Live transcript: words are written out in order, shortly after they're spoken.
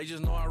They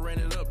just know I ran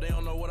it up, they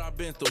don't know what I've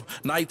been through.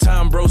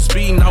 Nighttime, bro,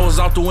 speeding, I was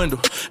out the window.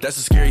 That's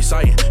a scary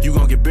sight. You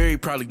gon' get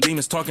buried, probably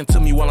demons talking to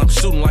me while I'm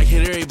shooting like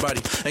hit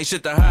everybody. Ain't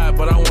shit to hide,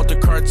 but I want the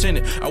car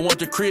tinted. I want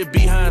the crib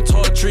behind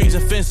tall trees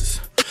and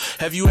fences.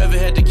 Have you ever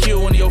had to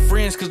kill one of your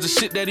friends cause the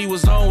shit that he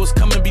was on was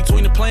coming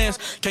between the plans?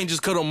 Can't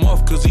just cut him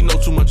off cause he know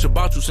too much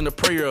about you. Send a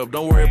prayer up,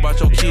 don't worry about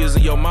your kids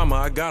and your mama,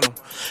 I got him.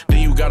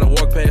 Then you gotta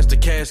walk past the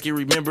casket,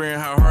 remembering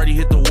how hard he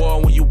hit the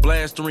wall when you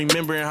blast, and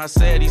remembering how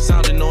sad he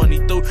sounded knowing he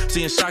threw.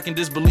 Seeing shock and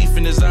disbelief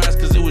in his eyes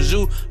cause it was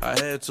you, I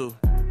had to.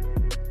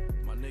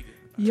 My nigga.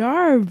 Y'all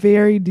are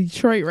very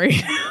Detroit right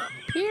now.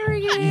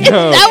 Period.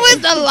 That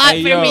was a lot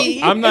for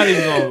me. I'm not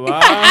even gonna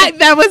lie.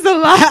 That was a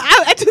lot.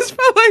 I just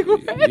felt like,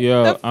 what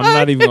Yo, I'm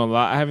not even gonna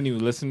lie. I haven't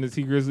even listened to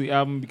T Grizzly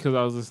album because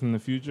I was listening to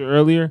Future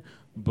earlier.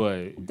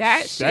 But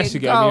that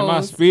shit got me in my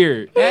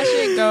spirit. That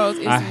shit goes.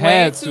 It's I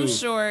had way too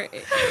short.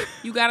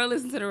 You gotta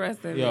listen to the rest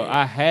of it. Yo,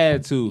 I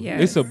had to.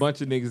 Yes. It's a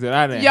bunch of niggas that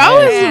I didn't. y'all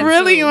was had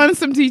really to. on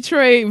some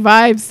Detroit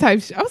vibes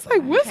type shit. I was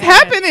like, what's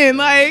happening?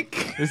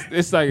 Like,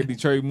 It's like a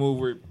Detroit move.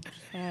 Where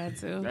had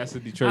to. that's a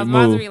I Detroit was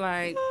about to move. be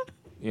like,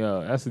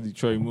 Yo, that's a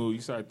Detroit move. You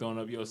start throwing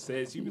up your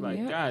sets. You be like,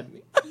 Yep. God,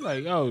 you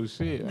like, oh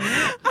shit.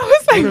 I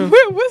was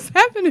like, what's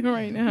happening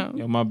right now?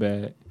 Yo, my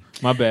bad,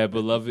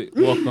 beloved.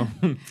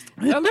 Welcome.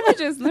 so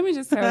let me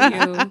just tell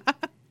you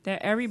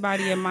that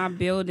everybody in my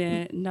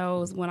building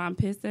knows when I'm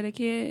pissed at a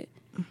kid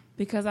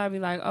because I'll be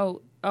like,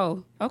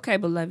 oh, okay,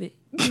 beloved,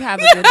 you have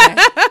a good day.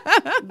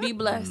 Be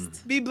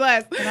blessed. Be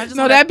blessed. And I just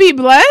No, wanna- that be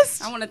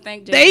blessed. I want to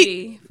thank They-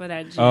 JG for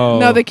that. G. Oh.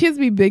 No, the kids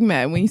be big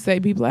mad when you say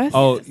be blessed.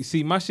 Oh, you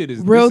see, my shit is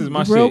Real- this is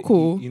my real shit.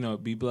 cool. You know,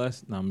 be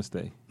blessed.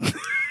 Namaste.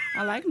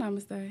 I like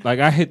namaste. Like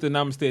I hit the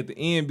namaste at the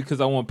end because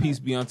I want peace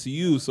be unto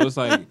you. So it's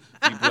like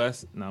be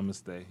blessed,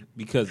 namaste.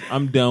 Because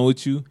I'm done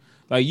with you.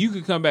 Like you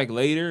could come back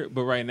later,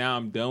 but right now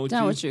I'm done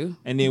with you.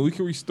 And then we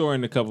can restore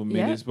in a couple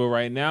minutes. But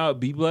right now,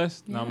 be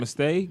blessed,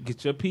 namaste.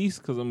 Get your peace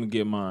because I'm gonna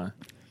get mine.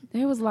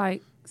 They was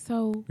like,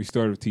 so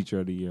Restorative teacher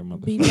of the year,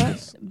 mother.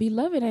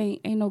 beloved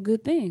ain't no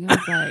good thing. I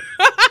was like,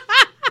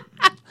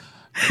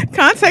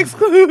 Context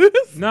clues.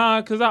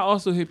 Nah, because I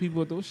also hit people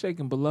with those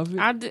shaking beloved.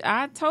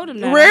 I told him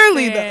that.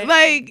 Rarely, I said, though.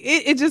 Like,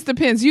 it just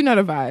depends. You know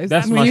the vibes.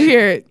 That's when my you shit.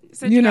 hear it,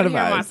 said, you know the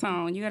gotta hear my vibes.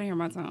 tone. You gotta hear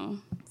my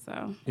tone.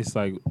 So It's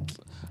like,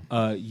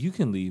 you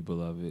can leave,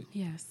 beloved.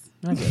 yes,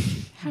 I got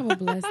you. have a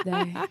blessed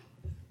day.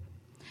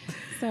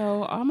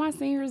 So all my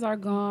seniors are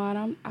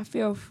gone. I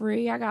feel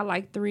free. I got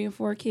like 3 and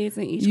 4 kids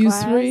in each You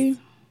class. free?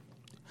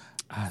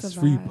 I's Survive.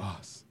 free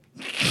boss.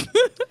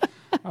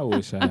 I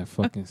wish I had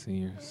fucking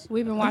seniors.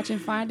 We've been watching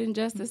Finding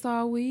Justice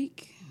all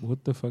week.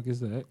 What the fuck is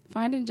that?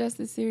 Finding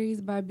Justice series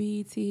by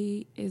BET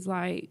is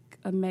like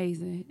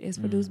amazing. It's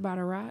produced by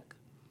The Rock.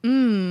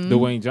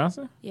 Dwayne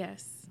Johnson?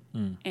 Yes.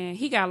 And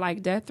he got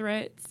like death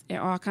threats and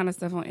all kind of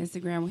stuff on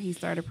Instagram when he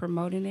started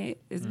promoting it.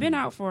 It's been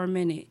out for a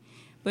minute,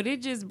 but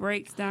it just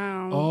breaks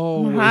down.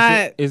 Oh, I'm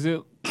hot. is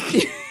it?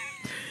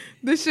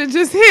 This shit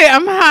just hit.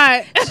 I'm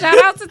hot. Shout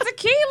out to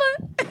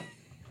Tequila.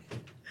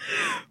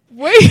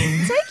 Wait.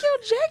 Take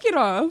your jacket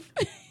off.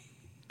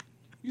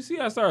 You see,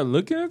 I started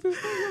looking at this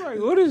thing. I'm like,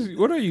 what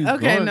are you?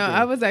 Okay, going no, through?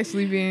 I was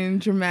actually being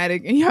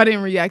dramatic, and y'all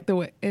didn't react the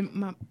way. And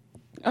my,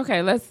 Okay,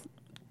 I'm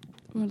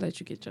gonna let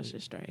you get your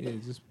shit straight. Yeah,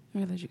 just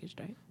I'm gonna let you get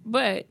straight.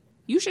 But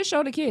you should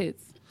show the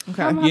kids.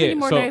 okay. How many Yeah,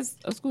 more so- days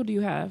of school do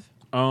you have?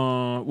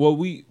 well,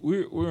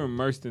 we're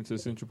immersed into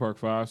Central Park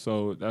 5,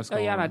 so that's. Oh,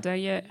 y'all not done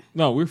yet?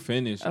 No, we're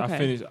finished. I Okay.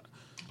 finished.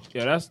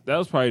 Yeah, that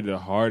was probably the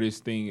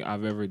hardest thing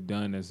I've ever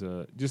done as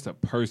just a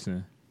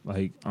person.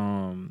 Like,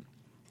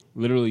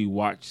 literally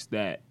watched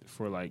that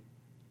for like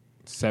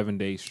 7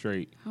 days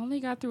straight. I only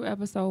got through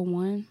episode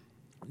 1.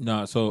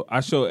 No, so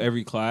I show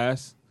every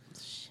class,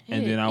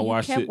 and then I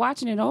watched kept it.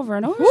 watching it over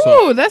and over.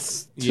 Ooh,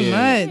 that's too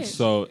much.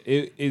 So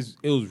it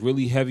was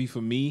really heavy for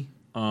me.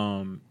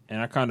 And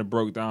I kind of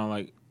broke down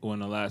like when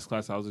the last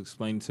class I was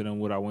explaining to them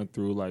what I went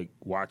through, like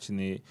watching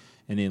it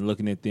and then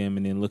looking at them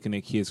and then looking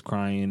at kids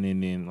crying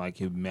and then like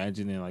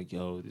imagining like,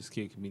 yo, this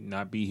kid can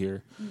not be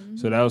here. Mm-hmm.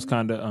 So that was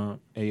kind of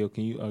hey yo,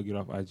 can you get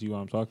off IG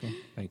while I'm talking?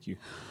 Thank you.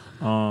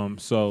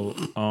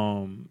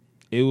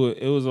 It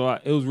was a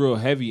lot. It was real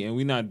heavy, and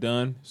we're not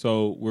done.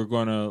 So we're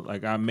gonna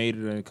I made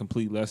it a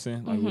complete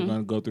lesson. Like we're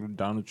gonna go through the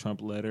Donald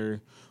Trump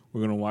letter.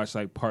 We're gonna watch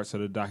like parts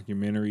of the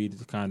documentary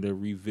to kind of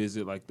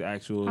revisit like the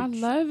actual. I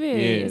love it.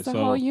 Yeah, It's a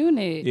so- whole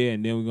unit. Yeah,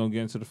 and then we're gonna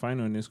get into the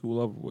final and then school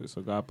over with.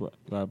 So God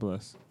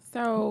bless.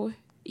 So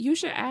you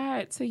should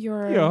add to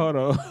your. Yeah, hold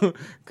on,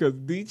 because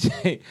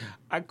DJ,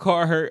 I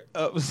caught her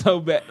up so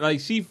bad. Like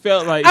she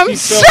felt like I'm she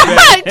felt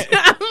shocked.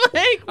 bad. I'm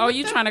like, Oh,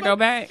 you trying to go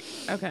back?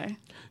 Okay.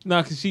 No,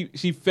 because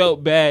she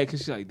felt bad because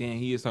she's like, damn,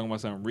 he is talking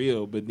about something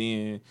real. But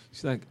then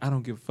she's like, I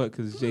don't give a fuck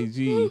because it's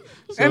JG.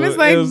 So and it's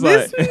like, it was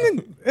this.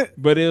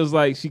 but it was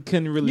like she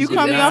couldn't really. You say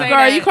caught me nah. off say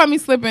guard. that. You caught me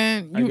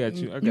slipping. I got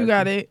you. You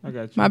got it. I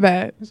got you. My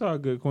bad. It's all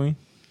good, Queen.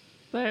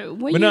 But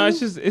when But no, it's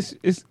just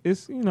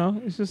it's you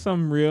know it's just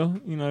something real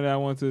that I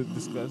want to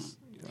discuss.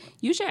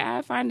 you should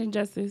add Finding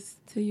Justice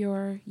to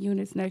your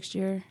units next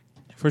year.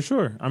 For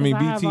sure. I mean,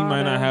 I have BT all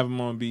might not the- have them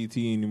on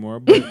BT anymore,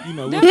 but you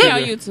know, They'll be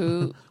on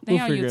YouTube. They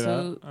we'll on figure it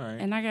YouTube. out. All right.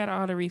 And I got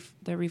all the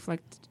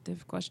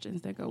reflective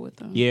questions that go with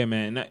them. Yeah,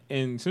 man.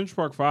 In Central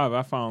Park 5,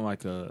 I found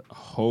like a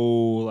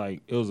whole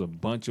it was a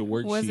bunch of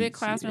worksheets. Was it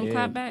classroom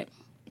clapback?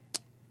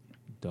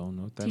 Don't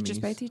know what that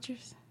Teachers means. pay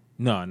teachers?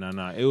 No.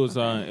 It was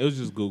it was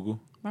just Google.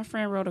 My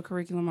friend wrote a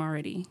curriculum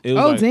already. It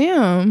was Oh like,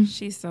 damn!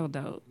 She's so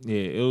dope. yeah,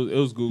 it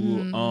was Google.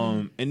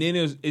 And then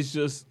it's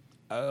just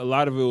a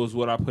lot of it was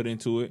what I put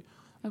into it.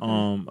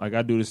 Okay. Like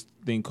I do this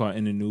thing called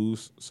In the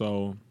News,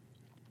 so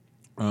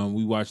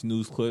we watch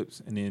news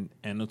clips and then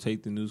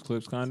annotate the news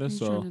clips, kind of. You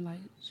So trying to,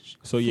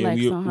 so yeah,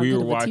 flex on how we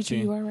good were of a teacher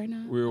you watching. are right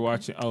now? We were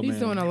watching. Oh He's man,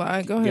 doing a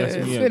lot. Go Guess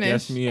ahead. me up. Finish.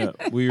 Guess me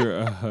up. We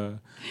were.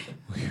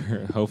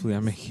 Hopefully, I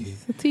make it.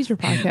 It's a teacher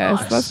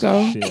podcast. Let's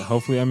go. Shit.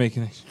 Hopefully, I'm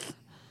making it.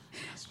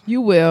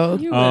 You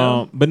will. You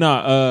will. But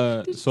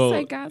no. Did So you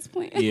say God's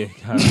plan? yeah,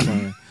 God's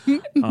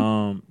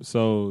plan.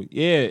 So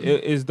yeah,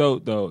 it's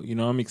dope though. You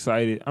know, I'm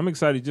excited. I'm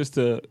excited just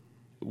to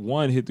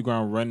hit the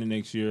ground running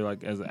next year,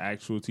 like as an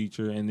actual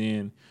teacher, and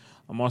then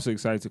I'm also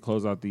excited to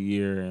close out the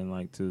year and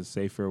like to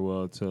say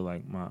farewell to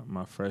like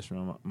my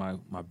freshmen, my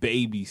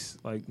babies,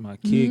 like my Are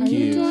you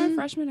kids. doing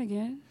freshman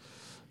again?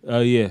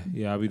 Yeah,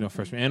 I'll be doing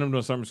freshman, and I'm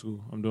doing summer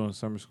school. I'm doing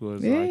summer school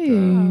as like Hey.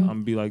 I'm gonna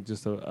be like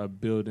just a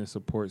building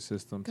support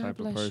system God type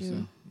of bless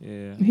person.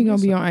 Yeah. He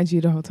gonna be on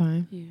IG the whole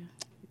time. Yeah.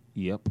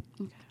 Yep.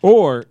 Okay.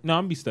 Or no,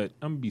 I'm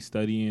gonna be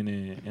studying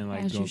and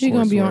like As doing you He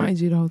gonna be coursework. on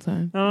IG the whole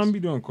time. No, I'm gonna be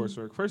doing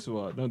coursework. First of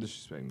all, don't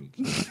disrespect me.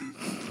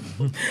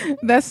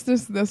 That's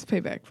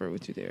payback for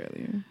what you did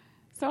earlier.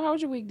 So how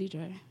was your week,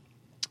 DJ?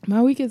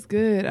 My week is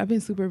good. I've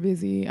been super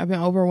busy. I've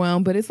been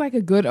overwhelmed, but it's like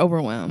a good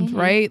overwhelmed,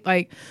 right?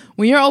 Like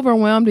when you're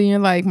overwhelmed and you're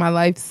like, my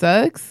life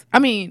sucks. I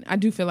mean, I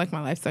do feel like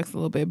my life sucks a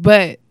little bit,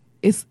 but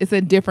it's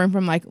a different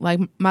from like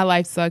my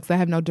life sucks. I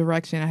have no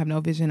direction. I have no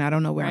vision. I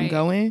don't know where I'm Right.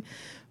 going.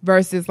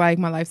 Versus like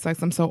my life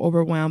sucks. I'm so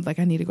overwhelmed. Like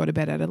I need to go to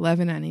bed at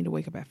 11. I need to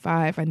wake up at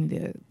 5. I need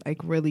to like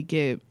really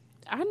get.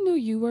 I knew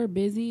you were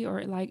busy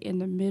or like in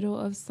the middle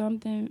of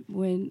something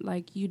when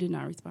like you did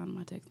not respond to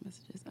my text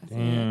messages. I said,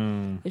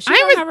 Damn. if she I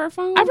don't re- have her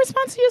phone, I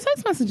respond to your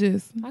text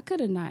messages. I could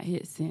have not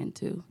hit send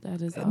too.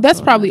 That is That's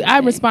also probably another I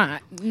thing. respond.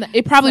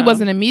 It probably So-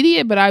 wasn't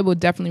immediate, but I will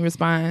definitely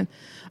respond.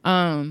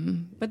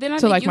 But then I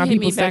to, think like, you my hit me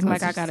people's back text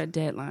like I messages. got a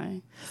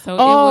deadline. So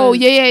Oh it was,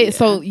 yeah.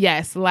 So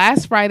yes,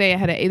 last Friday I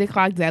had an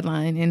 8:00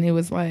 deadline, and it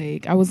was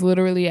like I was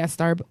literally at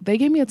Starbucks. They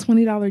gave me a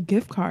 $20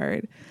 gift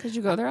card. Could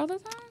you go there all the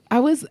time? I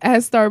was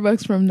at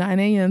Starbucks from 9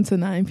 a.m. to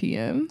 9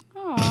 p.m.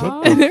 What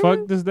Aw. the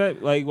fuck does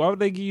that like? Why would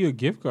they give you a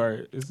gift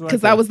card? It's like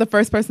Because I was the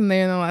first person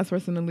there and the last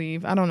person to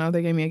leave. I don't know.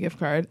 They gave me a gift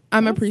card.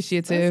 I'm That's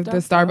appreciative. dope, The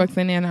Starbucks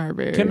in Ann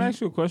Arbor. Can I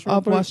ask you a question? real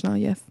Off quick?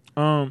 Washington, yes.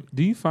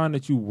 Do you find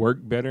that you work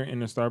better in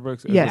the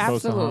Starbucks? As Yes.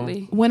 opposed to home?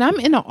 Absolutely. When I'm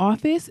in the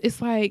office,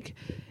 it's like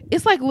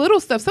little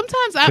stuff.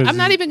 Sometimes 'Cause I'm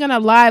not even gonna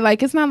lie.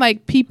 Like it's not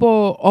like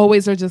people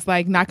always are just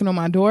like knocking on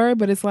my door,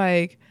 but it's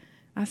like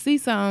I see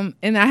some,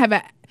 and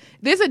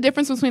there's a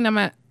difference between I'm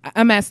at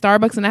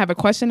Starbucks and I have a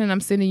question and I'm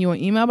sending you an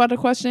email about the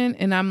question,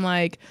 and I'm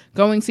like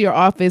going to your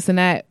office and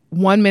that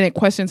 1 minute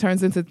question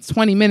turns into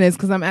 20 minutes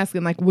because I'm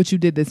asking like what you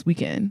did this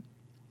weekend.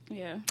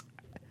 Yeah.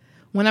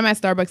 When I'm at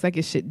Starbucks, I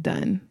get shit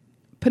done.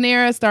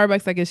 Panera,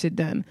 Starbucks, I get shit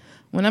done.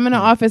 When I'm in the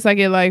office, I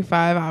get like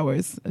 5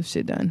 hours of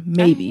shit done.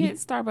 Maybe. I hit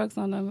Starbucks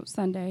on a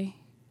Sunday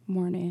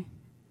morning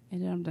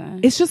and then I'm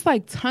done. It's just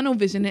like tunnel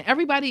vision, and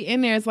everybody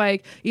in there is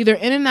like either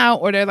in and out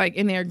or they're like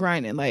in there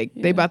grinding, like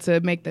they Yeah. about to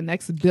make the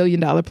next $1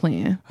 billion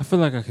plan. I feel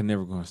like I could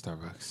never go in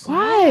Starbucks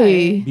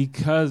Why?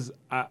 because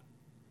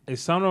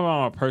it's something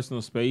about my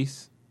personal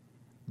space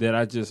that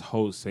I just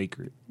hold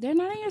sacred. They're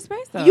not in your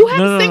space though. You have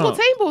No, no, single no.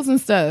 tables and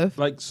stuff.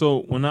 Like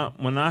so when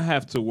I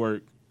have to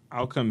work,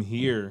 I'll come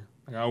here.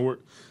 Like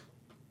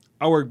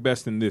I work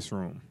best in this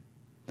room.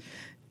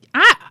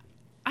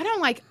 I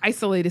don't like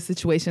isolated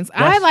situations. I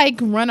That's- like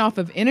run off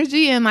of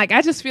energy, and like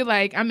I just feel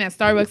like I'm at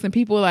Starbucks and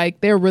people like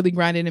they're really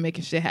grinding and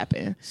making shit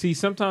happen. See,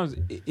 sometimes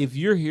if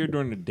you're here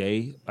during the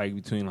day, like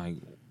between like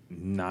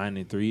 9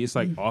 and 3, it's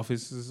like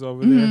offices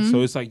over there.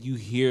 So it's like you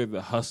hear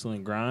the hustle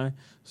and grind.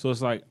 So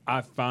it's like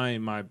I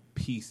find my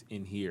peace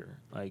in here,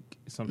 like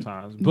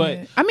sometimes. But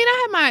Yeah. I mean, I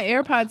have my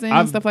AirPods in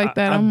and stuff like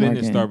that. I've I'm been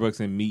working. in Starbucks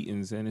in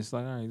meetings, and it's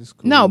like, all right, this is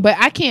cool. No, but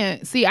I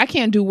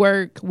can't do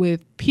work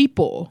with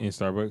people. in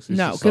Starbucks, it's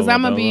No, just because solo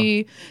I'm gonna dolo.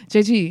 be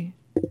JG.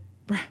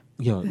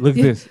 Yo, look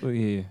at this. Oh,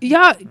 yeah. Y'all,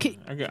 I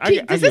get does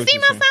what this you're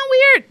email saying. sound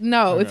weird?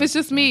 No, I if got it's what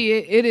just you're me,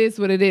 it is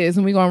what it is,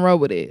 and we gonna roll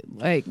with it.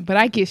 Like, but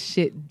I get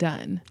shit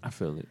done. I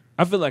feel it.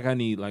 I feel like I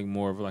need like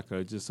more of like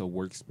just a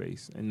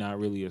workspace and not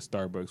really a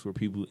Starbucks where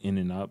people in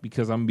and out,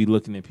 because I'm gonna be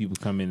looking at people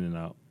come in and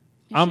out.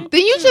 Then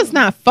you just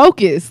not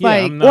focused, Yeah,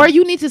 like, I'm not. or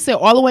you need to sit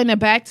all the way in the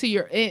back to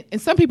your. And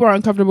some people are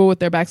uncomfortable with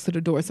their backs to the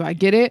door, so I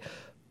get it.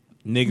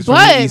 Niggas But-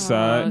 from the east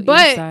side. East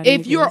But side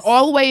if you're niggas.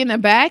 all the way in the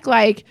back,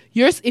 like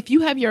if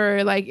you have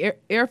your like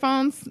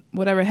earphones,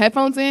 whatever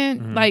headphones in,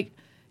 Mm-hmm. like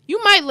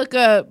you might look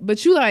up,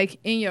 but you like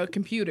in your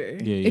computer.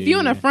 Yeah, if you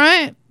in the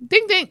front,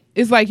 ding ding,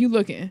 it's like you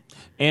looking.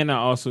 And I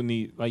also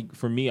need, like,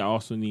 for me, I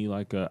also need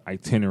like a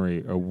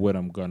itinerary of what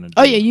I'm gonna do.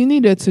 Oh yeah, you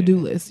need a to-do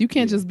list. You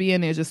can't just be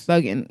in there just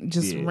thugging,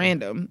 just Yeah.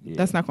 random. Yeah.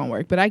 That's not gonna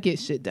work. But I get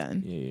shit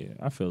done. Yeah,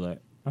 I feel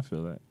that.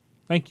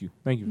 Thank you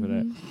for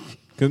Mm-hmm. that.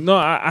 Cause no,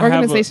 I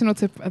Organizational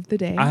tip of the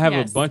day. I have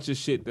Yes. a bunch of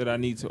shit that I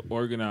need to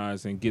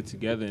organize and get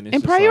together, and it's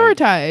And just like,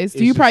 prioritize. Do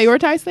it's you just-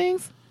 prioritize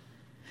things?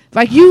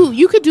 Like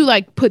you could do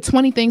like put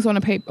 20 things on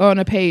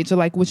a page of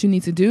like what you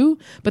need to do,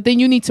 but then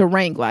you need to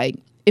rank like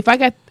if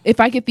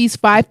I get these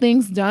 5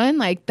 things done,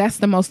 like that's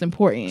the most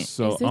important.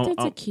 So Is it the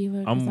tequila?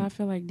 Because I'm- I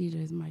feel like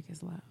DJ's mic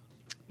is loud.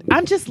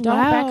 I'm just Don't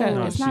back loud. up.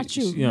 No, It's not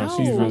you. she's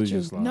No. really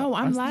just loud. No,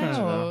 I'm I can turn it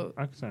down. loud.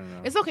 I can turn it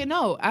down. It's okay.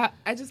 No,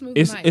 I just moved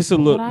It's the mic. it's a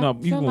little But I no.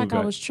 You feel can like go I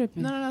back. was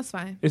tripping. no, it's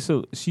fine. It's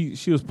a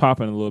she was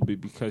popping a little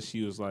bit because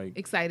she was like,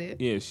 Excited.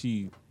 yeah,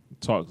 she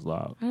talks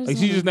loud. I just Like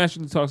she wanna- just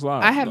naturally talks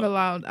loud. I have a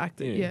loud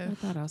octave. Yeah. Yeah. I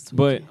thought I was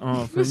But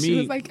tweaking. for She me,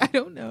 was like, I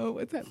don't know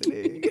what's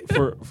happening.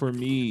 for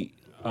me,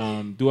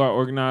 do I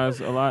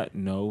organize a lot?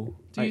 No.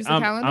 Do you use a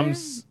I'm calendar?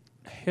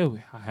 hell,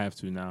 I have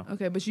to now.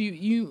 Okay, but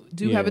you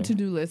do have a Yeah.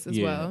 to-do list as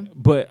well.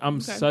 But I'm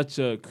Okay. such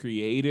a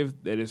creative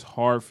that it's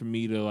hard for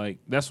me to like.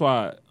 That's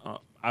why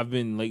I've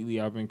been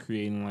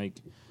creating like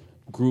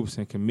groups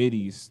and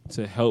committees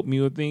to help me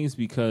with things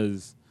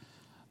because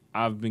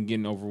I've been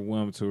getting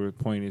overwhelmed to the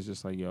point it's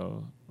just like,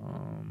 yo,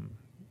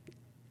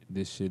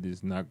 this shit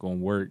is not gonna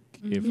work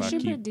if We I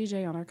should keep. put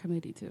DJ on our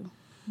committee too.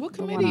 What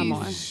The one I'm on.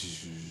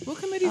 committees? What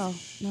committees? Oh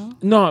no.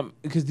 No,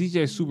 because DJ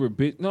is super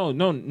big. No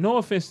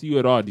offense to you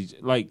at all, DJ.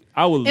 Like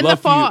I would In love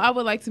the fall, for you. I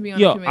would like to be on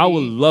a Yo, committee. I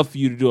would love for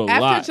you to do a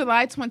After lot.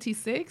 July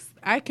 26th,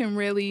 I can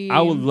really.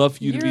 I would love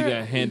for you to be You're-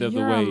 that hand of the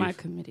you're on my wave.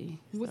 committee.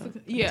 What's so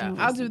the- yeah, don't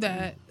I'll listen do to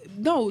that.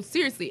 No,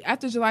 seriously.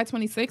 After July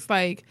 26th,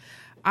 like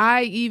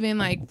I even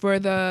like for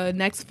the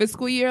next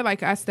fiscal year,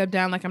 like I stepped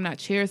down, like I'm not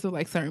chair, so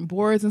like certain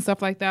boards and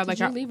stuff like that. Did Like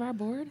you I, leave our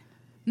board?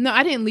 no,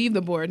 I didn't leave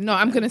the board. No,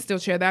 I'm gonna still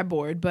chair that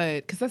board,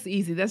 but because that's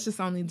easy. That's just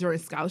only during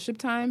scholarship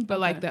time.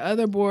 But like Okay. the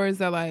other boards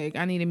are like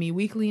I need to meet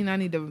weekly and I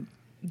need to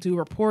do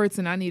reports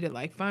and I need to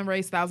like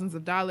fundraise thousands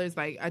of dollars.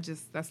 Like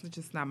that's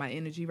just not my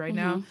energy right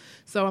now.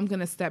 So I'm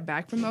gonna step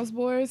back from those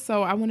boards.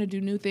 So I want to do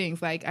new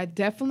things. Like I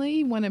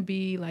definitely want to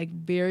be like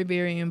very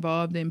very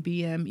involved in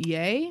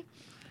BMEA.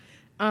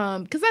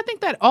 Because I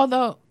think that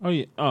although Oh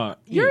yeah,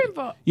 you're yeah.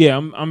 involved. Yeah,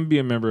 I'm gonna be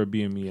a member of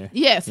BMEA.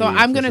 Yeah, so Yeah,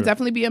 I'm for gonna sure.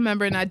 definitely be a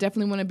member, and I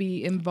definitely want to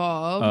be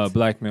involved.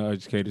 Black Male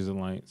Educators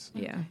Alliance.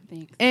 Yeah.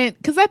 Thanks. And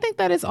because I think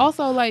that it's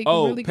also like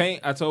Oh, really Payne!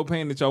 I told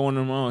Payne that y'all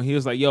wanted him on. He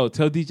was like, "Yo,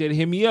 tell DJ to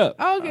hit me up."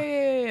 Oh,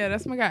 okay, yeah,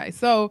 that's my guy.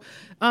 So,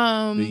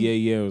 The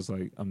yeah was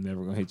like, "I'm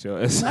never gonna hit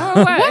your ass." No, what?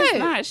 What? It's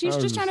not. She's I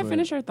was just trying to just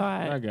finish her I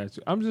thought. got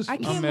you. I'm I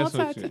can't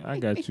messing with you. multitask. I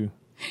got you.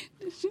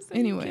 She said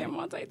Anyway. you can't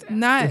multitask.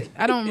 not.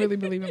 I don't really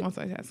believe in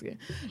multitasking.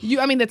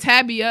 I mean, the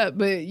tab be up,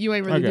 but you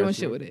ain't I really got doing you.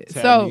 shit with it.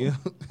 Tab So me up.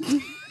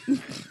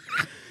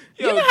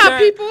 you know how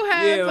people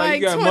have yeah,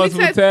 like you got 20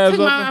 multiple tabs. tabs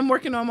Tomorrow open? I'm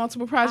working on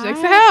multiple projects.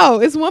 I- How?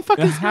 It's one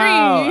fucking screen.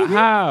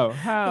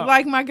 How?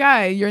 Like my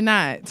guy, you're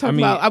not talking I mean-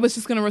 about. I was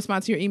just gonna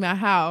respond to your email.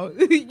 How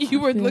you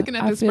were looking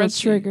at I the feel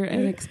spreadsheet. triggered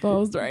and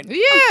exposed right now.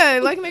 Yeah,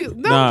 like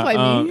nigga, don't play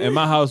me. In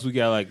my house, we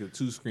got like a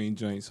 2-screen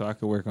joint, so I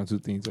could work on 2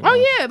 things. at Oh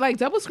once. yeah, like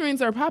double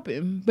screens are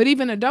popping. But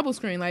even a double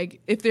screen,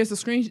 like if there's a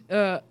screen,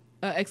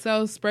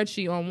 Excel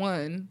spreadsheet on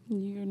one,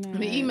 You're not.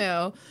 the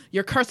email,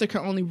 your cursor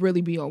can only really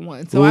be on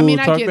one. So I mean,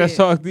 I talk get that it.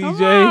 talk, Come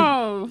DJ.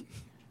 on.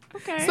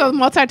 Okay. So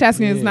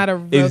multitasking is not a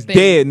real It's thing.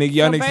 dead, nigga.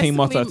 Y'all So niggas can't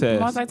basically, multitask.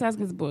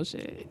 Multitasking is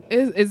bullshit.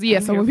 It's yeah.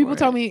 I'm So here when people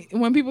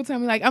for tell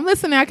it. me like I'm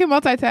listening, I can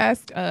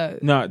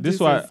multitask. No, this This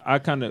why is- I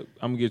kind of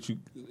I'm gonna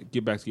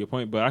get back to your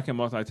point, but I can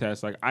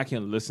multitask. Like I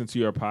can listen to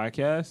your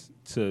podcast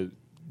to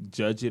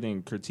judge it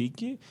and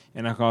critique it,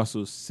 and I can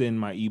also send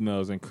my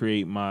emails and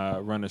create my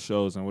run of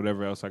shows and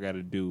whatever else I got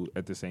to do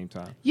at the same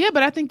time. Yeah,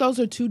 but I think those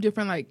are two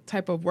different like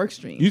type of work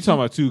streams. You talking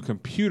about 2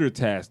 computer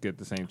tasks at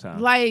the same time?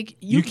 Like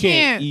you can't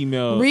can't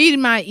email. read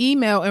my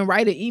email and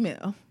write an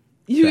email.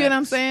 You get what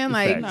I'm Facts. saying?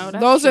 Like Facts. No,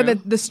 that's those are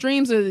true. the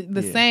streams are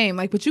the Yeah. same.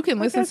 Like, but you can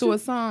listen got to you. a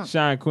song.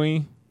 Shine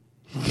Queen.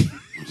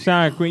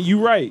 Shine Queen.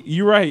 You right.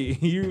 You right.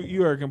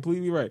 You are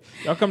completely right.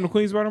 Y'all come to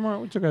Queensboro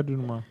tomorrow? What you got to do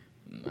tomorrow?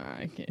 Nah,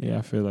 I can't. Yeah,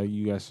 I feel like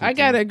you got shit I to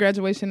got do. a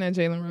graduation at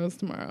Jalen Rose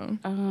tomorrow.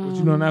 What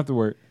you doing after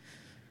work?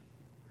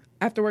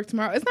 After work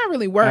tomorrow. It's not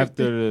really work.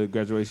 After the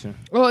graduation.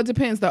 Well, it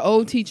depends. The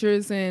old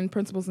teachers and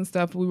principals and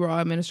stuff, we were all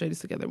administrators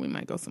together. We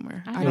might go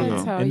somewhere. I I don't didn't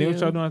know. tell And then you.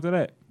 what y'all doing after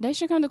that? They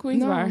should come to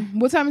Queens No. Bar.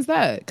 What time is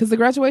that? Because the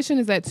graduation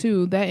is at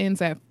 2. That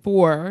ends at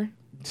 4.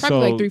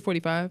 Probably like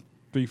 3:45.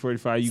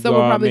 3:45. You So go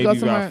we'll out probably maybe go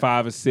somewhere- about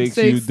 5 or 6.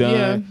 6, You done.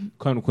 yeah.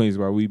 Come to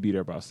Queensboro. We be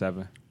there about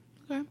 7.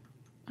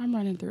 I'm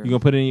running through. You gonna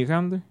put it in your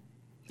calendar?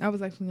 I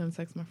was actually going to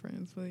text my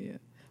friends, but yeah.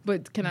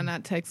 But can I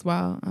not text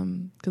while?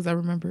 Because I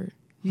remember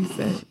you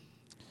said.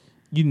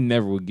 You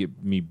never would get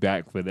me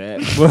back for that.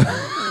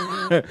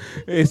 But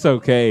it's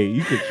okay.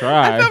 You could I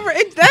try. remember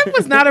that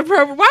was not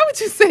appropriate. Why would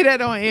you say that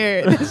on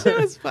air? That shit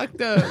was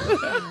fucked up.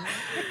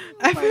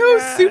 I feel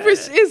super.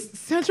 Is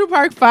Central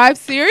Park 5?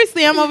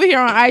 Seriously, I'm over here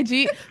on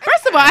IG.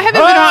 First of all, I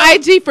haven't been on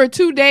IG for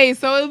 2 days,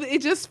 so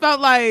it just felt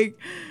like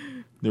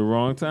The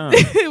wrong time.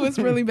 it was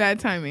really bad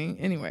timing.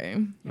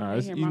 Anyway, Nah,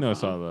 I hear you my know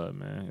it's phone. all love,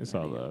 man. It's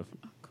all love.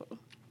 Cool.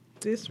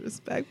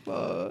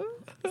 disrespectful.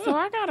 So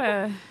I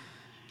gotta.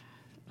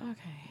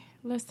 Okay,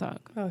 let's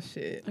talk. Oh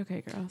shit.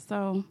 Okay, girl.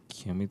 So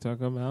Can we talk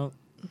about?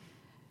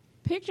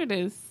 picture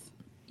this: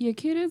 your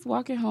kid is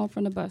walking home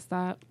from the bus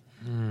stop,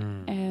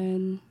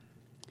 and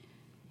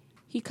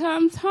he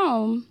comes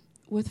home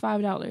with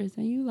 $5,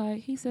 and you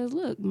like. He says,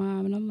 "Look,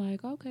 Mom," and I'm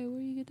like, "Okay, where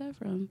you get that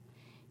from?"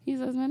 He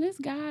says, "Man, this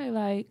guy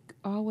like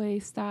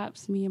always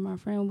stops me and my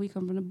friend when we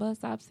come from the bus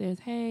stop. Says,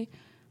 hey,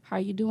 how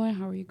you doing?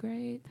 How are your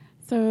grades?"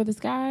 So this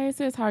guy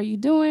says, "How are you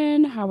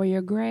doing? How are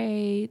your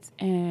grades?"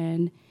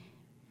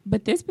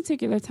 But this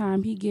particular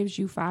time, he gives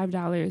you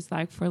 $5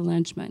 like for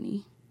lunch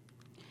money.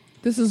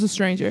 This is a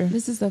stranger.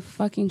 This is a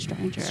fucking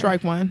stranger.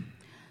 Strike one.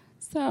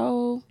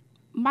 So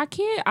my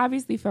kid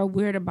obviously felt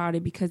weird about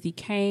it because he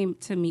came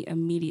to me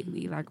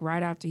immediately, like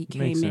right after he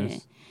Makes came in.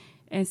 sense.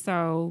 And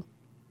so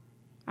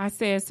I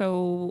said,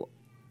 "So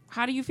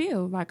how do you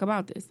feel like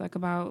about this? Like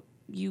about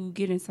you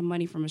getting some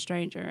money from a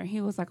stranger?" And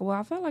he was like, "Well,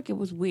 I felt like it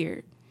was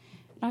weird."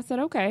 And I said,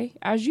 "Okay,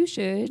 as you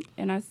should."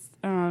 And I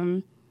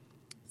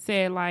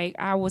said, like,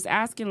 I was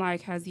asking,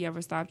 like, has he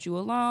ever stopped you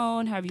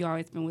alone? Have you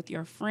always been with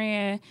your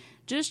friend?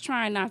 Just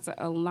trying not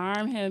to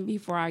alarm him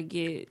before I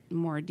get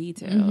more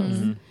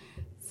details.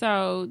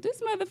 So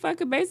this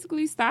motherfucker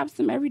basically stops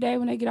them every day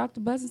when they get off the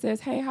bus and says,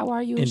 "Hey, how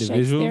are you?" and shakes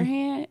Individual? their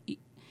hand.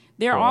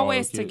 They're For all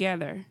always kids?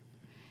 together.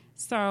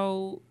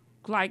 So,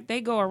 like, they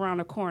go around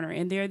the corner,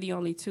 and they're the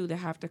only two that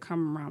have to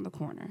come around the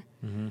corner.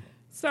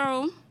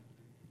 So,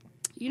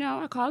 you know,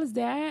 I called his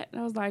dad,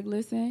 and I was like,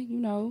 "Listen, you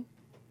know,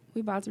 we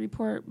about to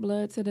report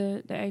blood to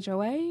the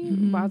HOA.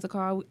 We about to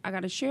call. I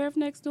got a sheriff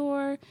next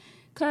door,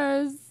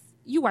 because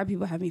you white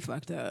people have me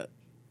fucked up.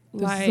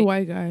 This is a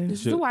white guy.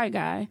 This is a white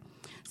guy.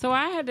 So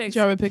I had to Did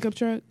you have a pickup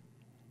truck?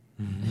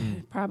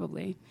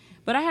 probably,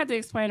 but I had to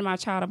explain to my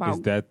child about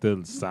Is that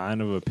the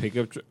sign of a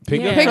pickup truck?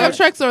 Yeah. Pickup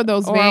trucks or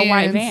those Or a vans?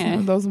 white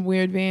van. Those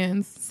weird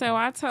vans. So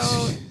I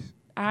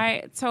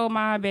told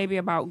my baby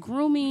about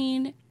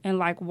grooming and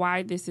like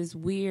why this is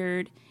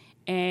weird,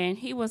 and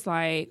he was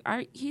like,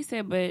 he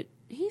said, but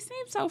he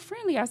seems so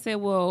friendly. I said,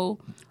 well,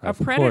 a Of course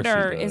he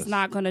predator does. is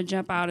not going to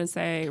jump out and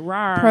say,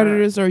 "Rawr."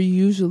 Predators are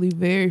usually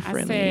very I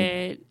friendly.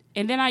 said,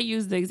 and then I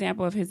used the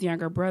example of his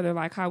younger brother.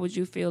 Like, how would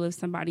you feel if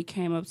somebody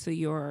came up to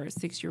your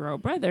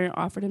 6-year-old brother and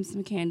offered him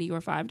some candy or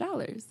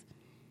 $5?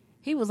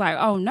 He was like,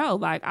 "Oh no!"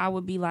 Like I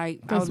would be like,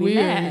 I That's would be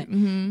weird. mad.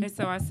 Mhm. And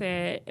so I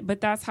said,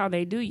 "But that's how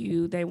they do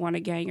you. They want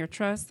to gain your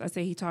trust." I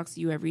said, "He talks to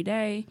you every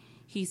day.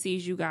 He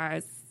sees you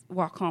guys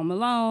walk home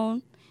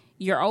alone.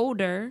 You're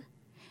older,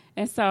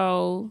 and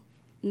so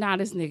now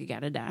this nigga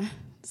gotta die."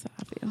 So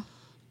I feel.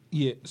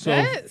 Yeah,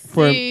 so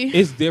See.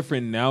 it's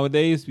different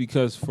nowadays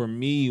because for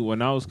me,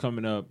 when I was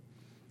coming up,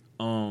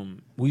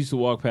 we used to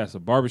walk past a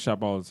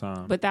barbershop all the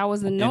time. But that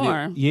was the And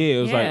norm.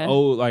 it was Yeah.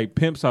 like like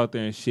pimps out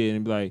there and shit,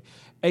 and be like,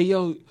 "Hey,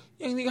 yo,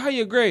 young nigga, how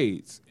your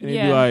grades?" And they'd be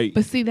Yeah. like,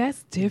 But see,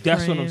 that's different.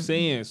 "That's what I'm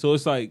saying." So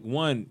it's like,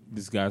 one,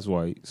 this guy's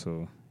white,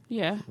 so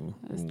Yeah.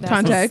 That's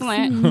Context. a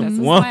slant. That's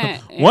a one,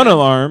 slant. Yeah. one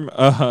alarm.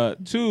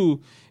 Two,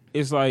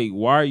 it's like,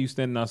 why are you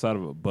standing outside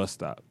of a bus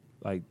stop?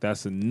 Like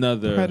that's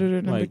another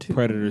Predator number like 2.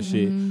 predator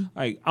shit.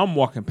 Like I'm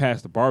walking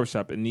past the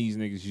barbershop and these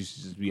niggas used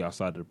to just be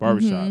outside of the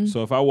barbershop.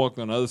 So if I walked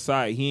on the other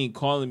side, he ain't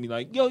calling me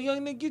like, "Yo,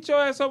 young nigga, get your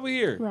ass over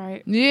here."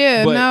 Right.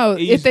 Yeah, But no.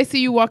 it If used- they see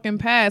you walking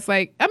past,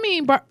 like, I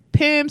mean,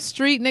 pimp,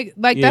 street, nigga,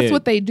 like, Yeah. that's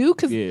what they do.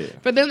 Because Yeah.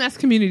 for them, that's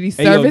community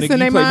Hey, yo, service nigga, in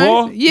their you play mind.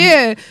 ball?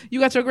 Yeah. You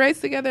got your grades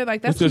together.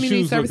 Like, that's What's your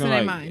community shoes service in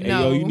looking their like? mind. Hey,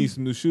 No. yo, you need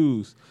some new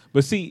shoes.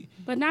 But see,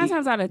 But 9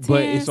 times out of but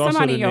 10, it's also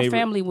somebody the in your neighbor-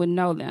 family would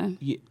know them.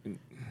 yeah,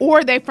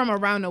 Or they from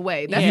around the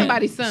way. That's Yeah.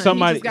 somebody's son. He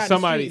somebody just got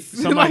in the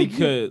streets. somebody Like,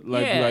 could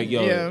like be Yeah. like,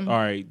 "Yo, Yeah. all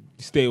right,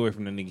 stay away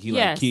from the nigga. He like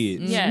Yes.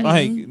 kids." Yes.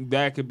 Like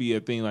that could be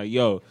a thing. Like,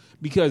 yo,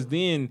 because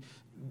then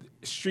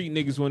street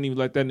niggas wouldn't even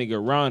let that nigga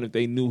around if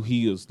they knew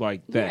he was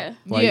like that.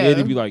 Yeah. Like Yeah.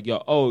 it'd be like,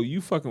 "Yo, oh, you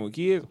fucking with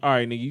kids? All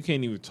right, nigga, you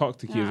can't even talk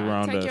to kids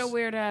around Take us. your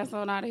weird ass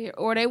on out of here.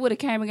 Or they would have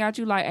came and got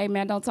you like, "Hey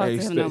man, don't talk Hey,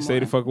 to him no more." stay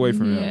the fuck away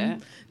from him." Yeah.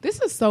 This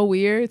is so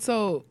weird.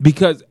 So,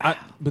 Because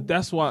but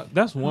that's one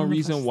know if I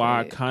reason should why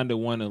I say it. kind of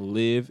want to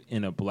live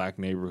in a black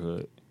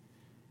neighborhood.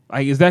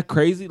 Like, is that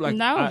crazy? Like,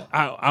 No.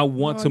 I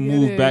want Oh, to I get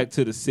move it. back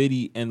to the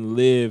city and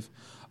live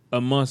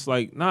amongst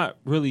like not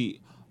really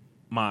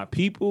my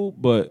people,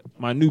 but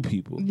my new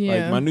people.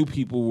 Yeah. Like my new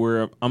people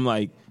where I'm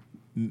like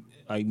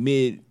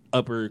mid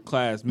upper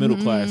class, middle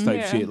class type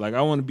Yeah. shit. Like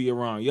I want to be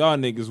around y'all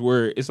niggas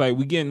where it's like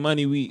we getting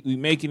money, we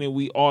making it,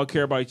 we all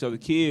care about each other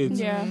kids.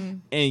 Yeah.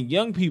 And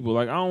young people,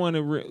 like I don't want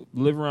to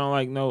live around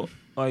like no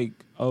like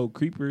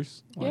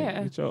creepers. Like,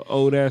 Yeah. get your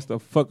old ass the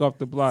fuck off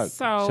the block,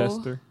 So-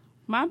 Chester.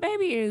 My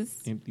baby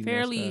is Empty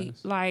fairly nest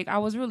eyes. like, I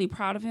was really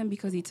proud of him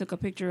because he took a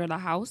picture of the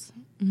house,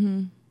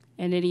 and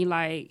then he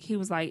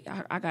was like,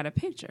 I got a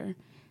picture,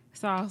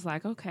 so I was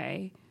like,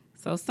 okay.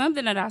 So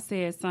something that I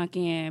said sunk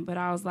in, but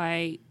I was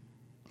like,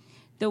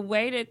 the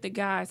way that the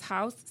guy's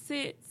house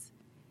sits,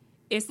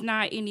 it's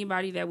not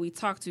anybody that we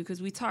talk to,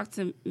 because we talk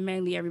to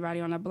mainly everybody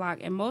on the block,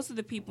 and most of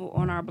the people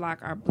on our block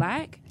are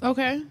black.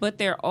 Okay. But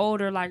they're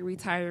older, like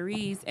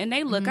retirees, and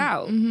they look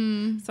out.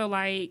 So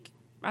like,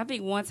 I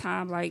think one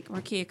time, like,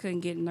 my kid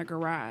couldn't get in the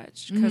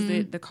garage because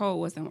the code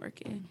wasn't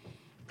working.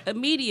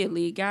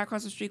 Immediately, guy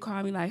across the street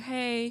called me like,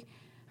 "Hey,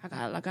 I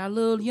got a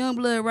little young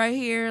blood right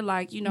here.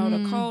 Like, you know,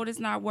 the code is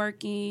not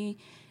working."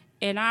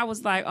 And I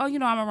was like, "Oh, you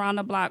know, I'm around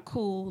the block.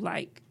 Cool.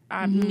 Like,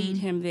 I meet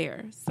him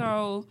there."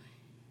 So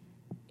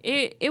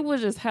it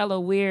was just hella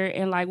weird.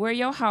 And like, where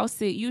your house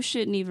sit, you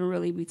shouldn't even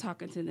really be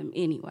talking to them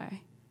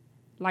anyway.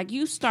 Like,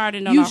 you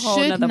started on a whole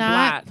nother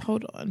block.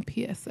 Hold on,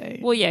 PSA.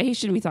 Well, yeah, he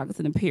shouldn't be talking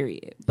to them,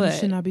 period. But you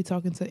should not be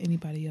talking to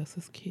anybody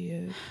else's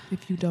kid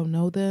if you don't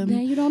know them.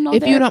 Then you don't know if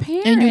their you don't,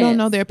 parents. and you don't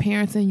know their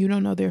parents, and you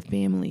don't know their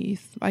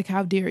families. Like,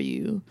 how dare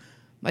you?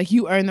 Like,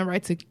 you earn the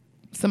right to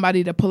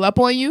somebody to pull up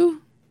on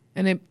you,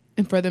 and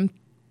for them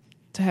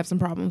to have some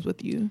problems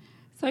with you.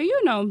 So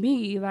you know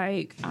me,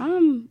 like,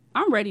 I'm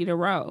ready to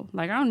roll.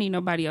 Like, I don't need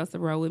nobody else to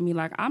roll with me.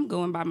 Like, I'm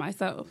going by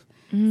myself.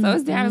 So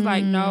his dad was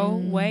like,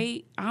 "No,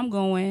 wait, I'm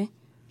going.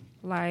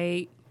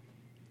 Like,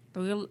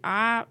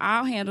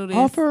 I'll handle this."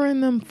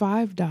 Offering them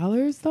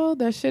 $5 though,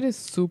 that shit is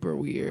super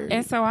weird.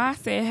 And so I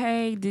said,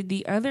 "Hey, did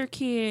the other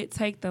kid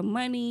take the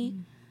money?"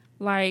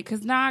 Like,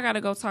 because now I got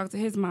to go talk to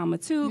his mama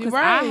too, because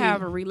I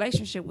have a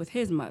relationship with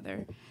his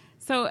mother.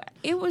 So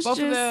it was both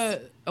just...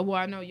 of the, well,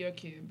 I know your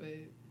kid, but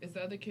is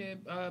the other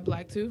kid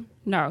black too?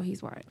 No,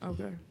 he's white.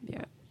 Okay.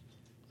 Yeah.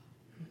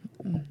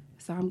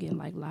 So I'm getting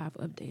like live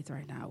updates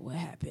right now. What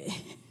happened?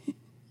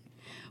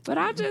 But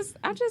I just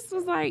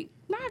was like,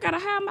 nah, I gotta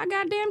have my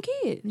goddamn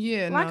kid.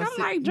 Yeah, like no, I'm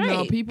like Drake.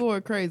 No, people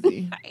are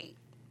crazy. Like,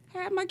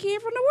 have my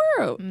kid from the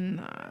world.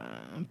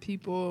 Nah,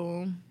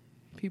 people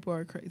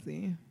are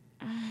crazy.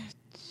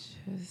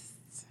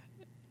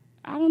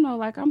 I don't know.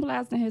 Like, I'm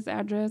blasting his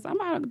address. I'm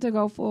about to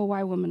go full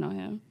white woman on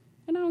him,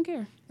 and I don't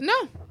care. No,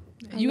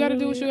 you got to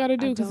do what you got to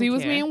do, because he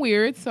was being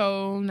weird.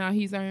 So now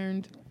he's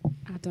earned.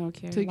 I don't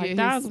care. Like,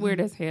 that was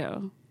weird as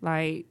hell.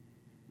 Like,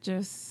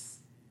 just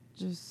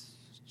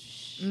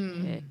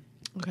shit.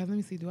 Okay, let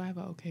me see. Do I have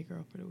an okay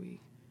girl for the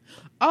week?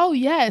 Oh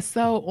yes.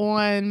 So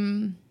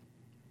I'm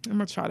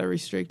gonna try to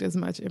restrict as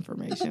much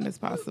information as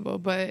possible,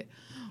 but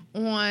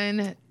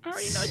on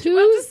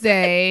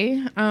Tuesday,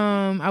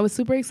 I was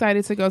super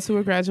excited to go to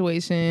a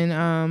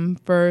graduation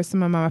for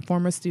some of my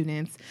former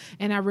students,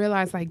 and I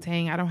realized, like,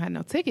 dang, I don't have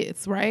no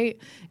tickets, right?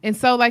 And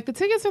so, like, the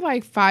tickets are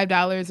like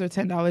 $5 or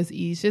 $10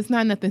 each. It's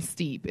not nothing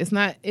steep. It's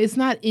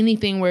not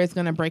anything where it's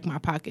gonna break my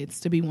pockets,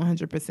 to be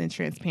 100%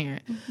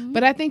 transparent.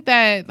 But I think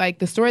that, like,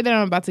 the story that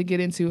I'm about to get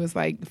into is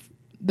like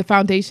the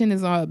foundation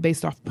is all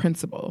based off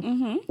principle.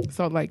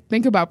 So, like,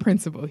 think about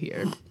principle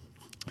here.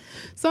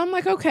 So I'm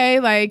like, okay,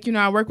 like, you know,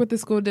 I work with the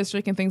school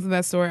district and things of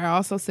that sort. I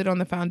also sit on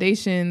the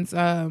foundation's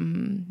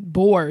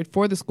board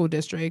for the school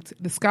district,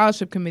 the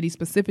scholarship committee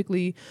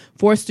specifically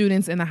for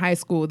students in the high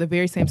school, the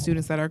very same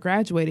students that are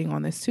graduating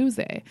on this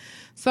Tuesday.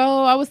 So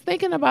I was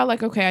thinking about,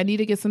 like, okay, I need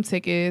to get some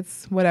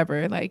tickets,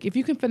 whatever. Like, if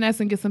you can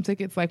finesse and get some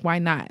tickets, like, why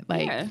not?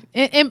 Like, yeah.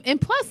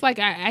 and plus, like,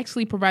 I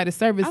actually provide a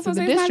service to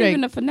the district. It's not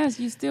even a finesse.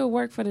 You still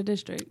work for the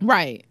district.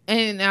 Right.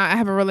 And I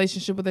have a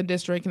relationship with the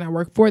district, and I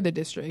work for the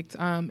district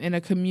in a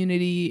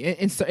community,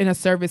 in a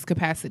service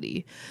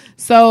capacity.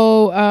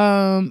 So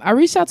I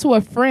reached out to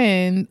a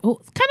friend, who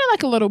kind of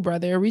like a little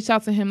brother. I reached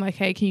out to him like,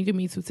 hey, can you give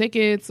me 2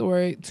 tickets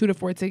or 2 to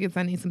 4 tickets?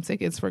 I need some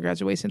tickets for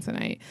graduation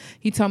tonight.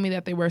 He told me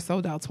that they were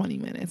sold out 20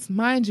 minutes.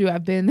 Mind you,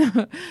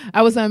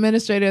 I was an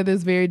administrator of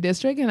this very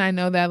district, and I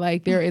know that,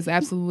 like, there is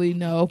absolutely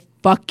no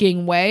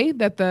fucking way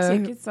that the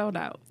tickets sold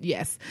out.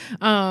 Yes.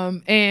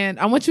 And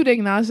I want you to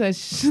acknowledge that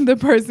the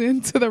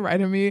person to the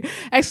right of me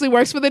actually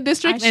works for the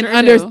district and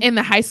in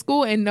the high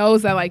school and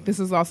knows that, like, this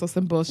is also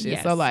some bullshit.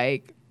 Yes. So,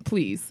 like,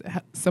 please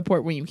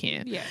support when you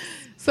can. Yes.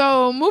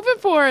 So moving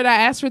forward, I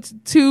asked for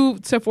 2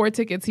 to 4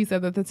 tickets. He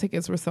said that the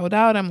tickets were sold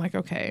out. I'm like,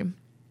 okay.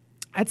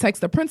 I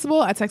text the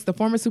principal, I text the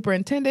former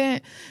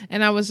superintendent,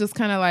 and I was just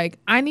kind of like,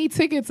 I need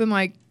tickets, and,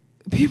 like,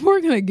 people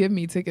are going to give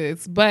me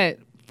tickets, but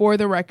for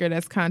the record,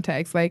 as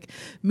context, like,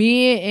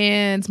 me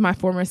and my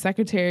former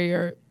secretary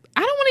are, I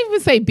don't want to even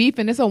say beef,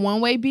 and it's a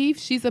one-way beef.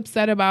 She's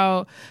upset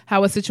about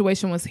how a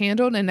situation was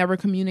handled and never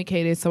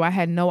communicated, so I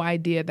had no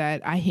idea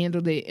that I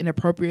handled it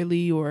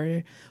inappropriately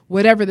or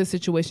whatever the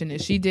situation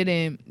is. She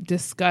didn't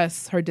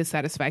discuss her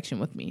dissatisfaction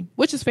with me,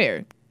 which is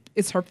fair.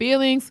 It's her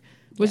feelings,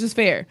 which is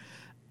fair.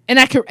 And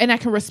I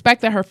can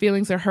respect that her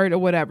feelings are hurt or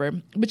whatever.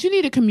 But you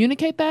need to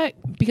communicate that,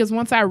 because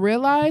once I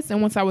realized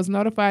and once I was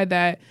notified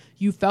that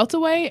you felt a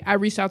way, I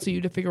reached out to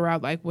you to figure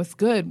out, like, what's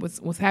good,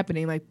 what's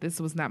happening. Like,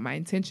 this was not my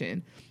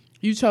intention.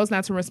 You chose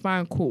not to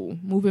respond. Cool.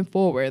 Moving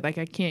forward, like,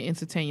 I can't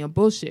entertain your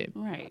bullshit.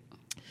 Right.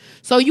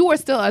 So you were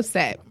still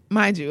upset,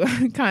 mind you.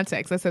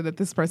 Context. I said that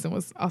this person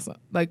was also,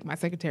 like, my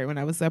secretary when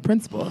I was a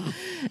principal.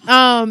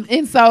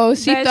 And so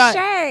she thought,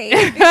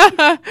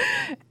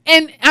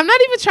 and I'm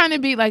not even trying to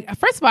be like,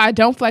 first of all, I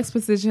don't flex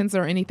positions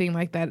or anything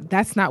like that.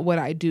 That's not what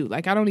I do.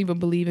 Like, I don't even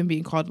believe in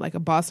being called, like, a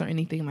boss or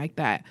anything like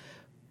that.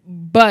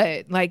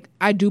 But like,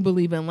 I do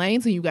believe in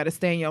lanes, and you got to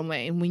stay in your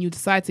lane. When you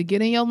decide to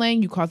get in your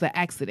lane, you cause an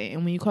accident,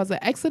 and when you cause an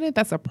accident,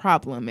 that's a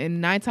problem.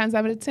 And 9 times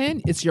out of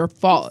 10, it's your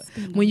fault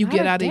when you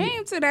get out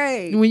of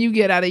today. when you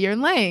get out of your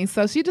lane.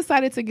 So she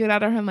decided to get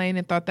out of her lane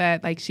and thought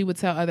that like she would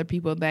tell other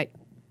people that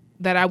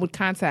I would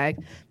contact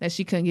that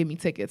she couldn't give me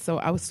tickets. So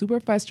I was super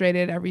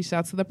frustrated. I reached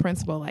out to the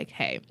principal like,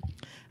 hey,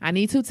 I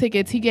need 2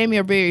 tickets. He gave me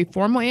a very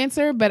formal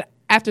answer, but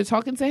after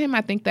talking to him, I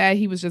think that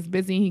he was just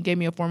busy and he gave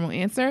me a formal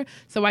answer.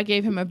 So I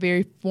gave him a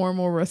very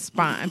formal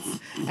response,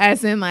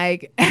 as in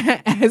like,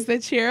 as the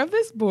chair of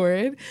this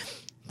board,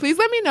 please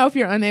let me know if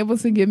you're unable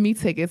to give me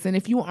tickets. And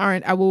if you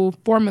aren't, I will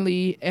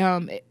formally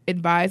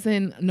advise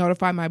and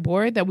notify my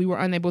board that we were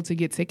unable to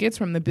get tickets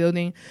from the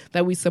building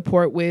that we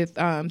support with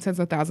tens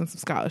of thousands of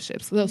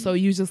scholarships. So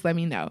you just let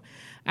me know.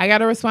 I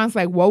got a response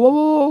like, whoa, whoa,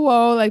 whoa, whoa,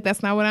 whoa. Like,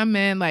 that's not what I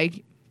meant.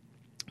 Like,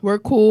 we're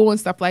cool and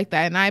stuff like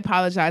that. And I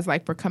apologize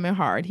like for coming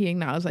hard. He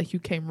acknowledged like, you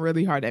came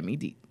really hard at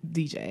me,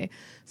 DJ.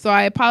 So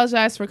I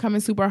apologized for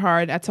coming super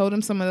hard. I told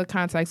him some of the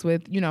contacts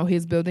with,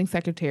 his building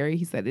secretary.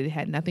 He said it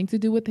had nothing to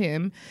do with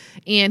him.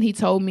 And he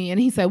told me, and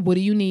he said, what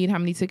do you need? How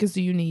many tickets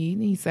do you need?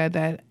 And he said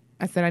that,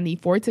 I said, I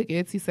need 4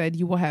 tickets. He said,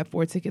 you will have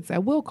 4 tickets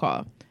at will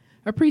call.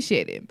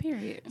 Appreciate it.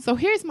 Period. So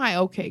here's my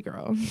okay,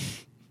 girl.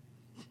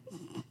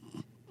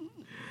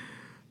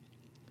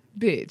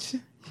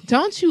 Bitch.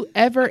 Don't you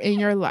ever in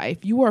your life,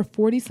 you are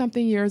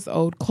 40-something years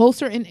old,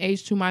 closer in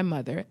age to my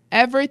mother,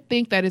 ever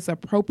think that it's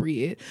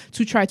appropriate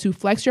to try to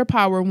flex your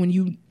power when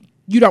you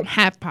don't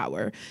have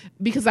power?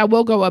 Because I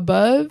will go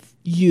above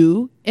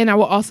you, and I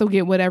will also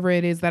get whatever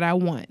it is that I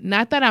want.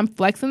 Not that I'm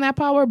flexing that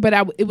power, but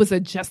it was a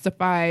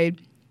justified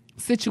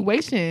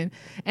situation.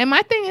 And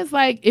my thing is,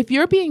 like, if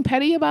you're being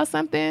petty about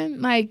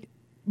something, like,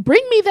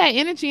 bring me that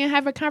energy and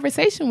have a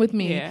conversation with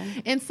me. Yeah.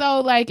 And so,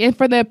 like, and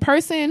for the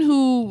person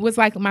who was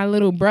like my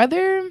little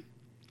brother,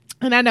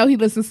 and I know he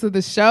listens to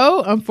the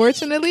show,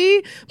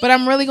 unfortunately, but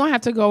I'm really going to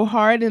have to go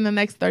hard in the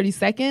next 30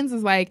 seconds.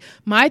 Is like,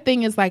 my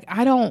thing is like,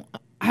 I don't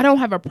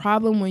have a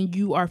problem when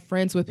you are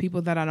friends with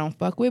people that I don't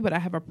fuck with, but I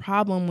have a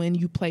problem when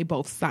you play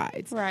both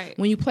sides. Right.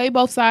 When you play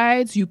both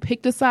sides, you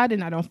pick the side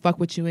and I don't fuck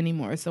with you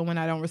anymore. So when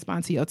I don't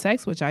respond to your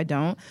text, which I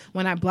don't,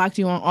 when I blocked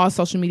you on all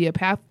social media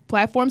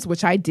platforms,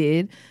 which I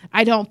did,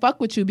 I don't fuck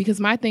with you,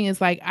 because my thing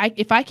is like,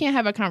 if I can't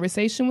have a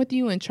conversation with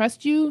you and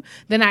trust you,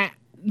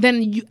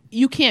 then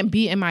you can't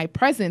be in my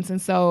presence.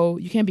 And so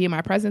you can't be in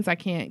my presence. I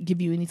can't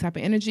give you any type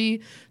of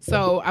energy.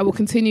 So I will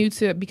continue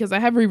to, because I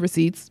have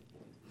receipts,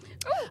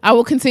 I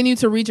will continue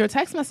to read your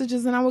text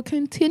messages, and I will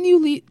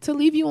continue to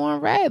leave you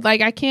on red. Like,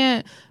 I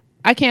can't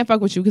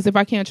fuck with you, because if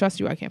I can't trust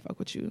you, I can't fuck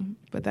with you.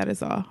 But that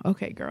is all.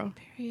 Okay, girl.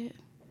 Period.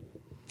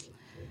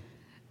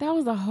 That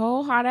was a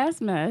whole hot ass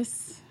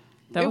mess.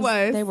 It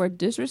was. They were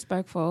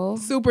disrespectful.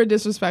 Super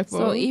disrespectful.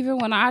 So even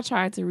when I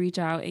tried to reach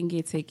out and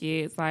get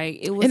tickets, like,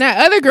 it was. And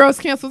that other girl's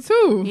canceled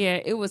too. Yeah,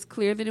 it was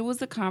clear that it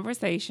was a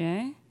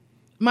conversation.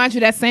 Mind you,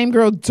 that same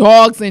girl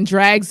dogs and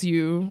drags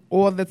you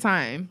all the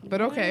time. But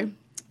okay.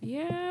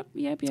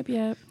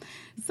 Yep.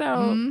 So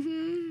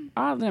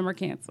all of them are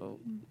canceled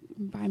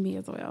by me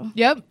as well.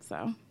 Yep.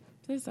 So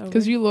it's over.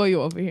 Because you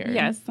loyal over here.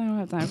 Yes, I don't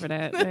have time for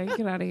that. Like,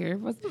 get out of here.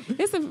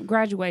 It's a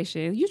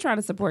graduation. You try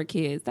to support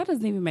kids. That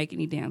doesn't even make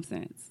any damn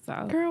sense.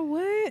 So, girl,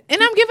 what?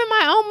 And I'm giving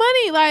my own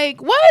money.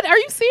 Like, what? Are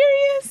you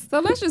serious? So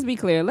let's just be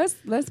clear.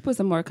 Let's put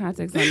some more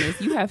context on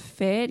this. You have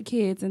fed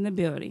kids in the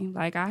building.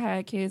 Like, I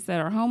had kids that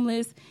are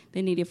homeless.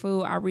 They needed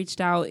food. I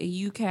reached out and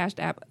you cashed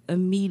app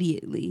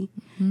immediately.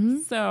 Mm-hmm.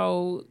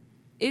 So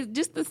it's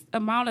just the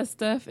amount of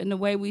stuff and the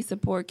way we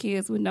support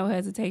kids with no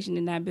hesitation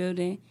in that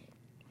building.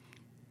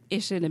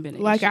 It shouldn't have been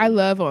an issue. I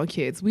love on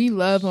kids. We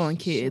love on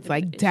kids,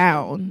 like,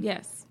 down.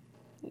 Yes.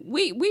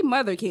 We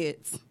mother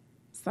kids.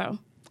 So,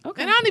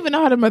 okay. And I don't even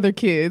know how to mother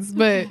kids,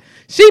 but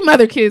she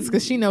mother kids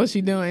because she knows what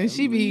she doing.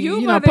 She be,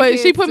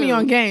 she put me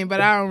on game,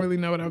 but I don't really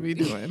know what I'll be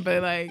doing.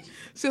 But, like,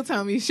 she'll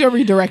tell me, she'll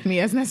redirect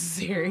me as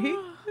necessary.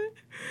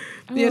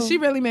 Yeah, she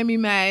really made me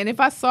mad. And if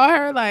I saw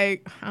her,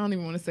 like, I don't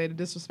even want to say the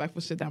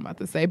disrespectful shit that I'm about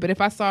to say, but if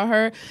I saw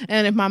her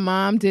and if my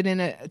mom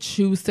didn't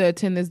choose to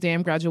attend this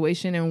damn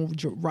graduation and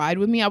ride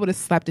with me, I would have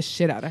slapped the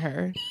shit out of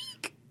her.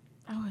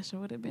 I wish I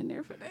would have been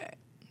there for that.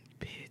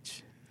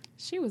 Bitch.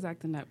 She was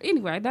acting up.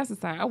 Anyway, that's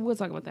aside. I will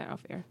talk about that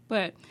off air.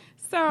 But,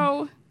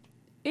 so,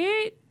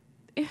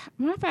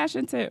 my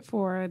fashion tip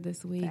for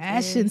this week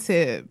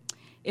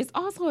it's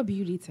also a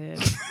beauty tip.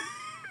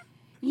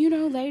 You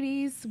know,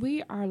 ladies,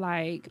 we are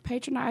like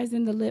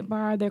patronizing the lip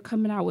bar. They're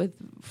coming out with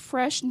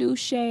fresh new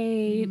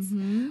shades,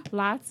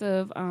 lots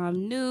of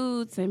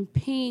nudes and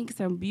pinks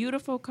and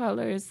beautiful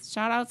colors.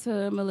 Shout out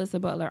to Melissa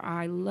Butler.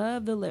 I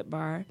love the lip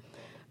bar.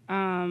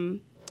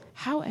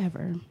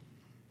 However,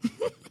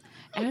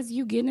 as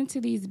you get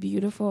into these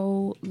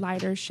beautiful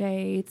lighter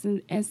shades,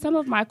 and some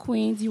of my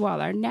queens, you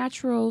all are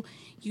natural.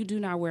 You do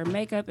not wear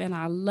makeup, and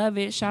I love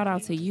it. Shout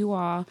out to you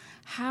all.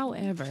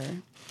 However,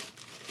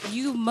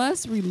 you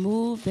must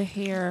remove the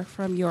hair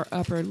from your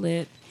upper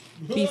lip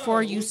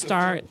before you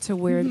start to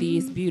wear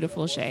these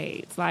beautiful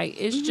shades.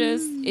 Like, it's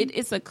just,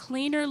 it's a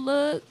cleaner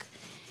look,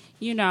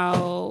 you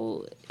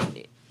know,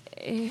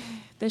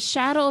 the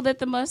shadow that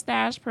the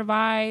mustache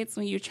provides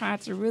when you're trying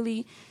to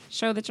really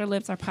show that your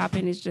lips are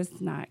popping is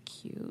just not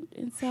cute.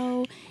 And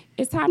so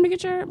it's time to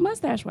get your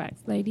mustache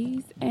waxed,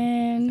 ladies.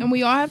 And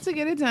we all have to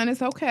get it done.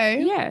 It's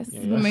okay. yes.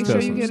 But make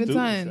sure you get it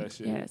done.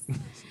 Yes.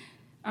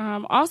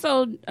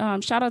 Also,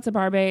 shout out to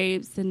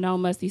Barbabes and No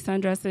Musty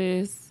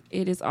Sundresses.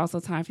 It is also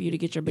time for you to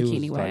get your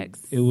bikini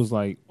wax. It was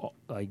like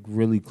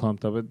really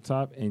clumped up at the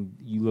top, and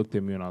you looked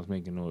at me when I was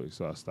making noise,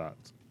 so I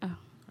stopped.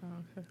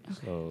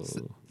 Okay.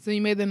 So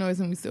you made the noise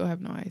and we still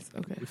have no ice.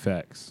 Okay.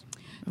 facts.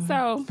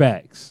 So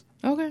Facts.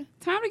 Okay.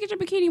 time to get your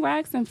bikini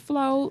wax and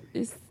float.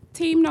 It's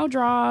Team No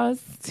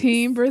Draws.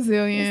 Team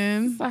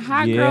Brazilian. It's a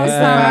hot girl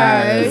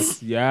summer.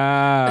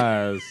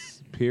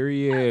 Yes.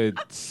 Period.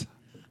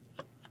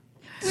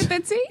 With the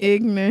T?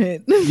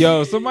 Ignorant.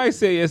 Yo, somebody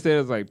said yesterday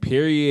it was like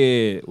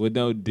period with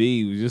no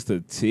D. It was just a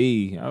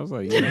T. I was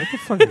like, yo, what the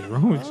fuck is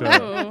wrong with y'all?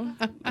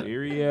 Oh.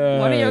 Period.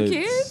 One of your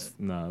kids?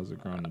 No, it was a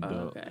grown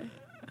adult.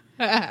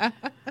 Okay.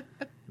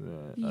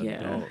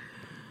 Adult.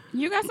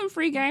 You got some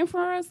free game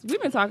for us?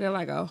 We've been talking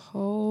like a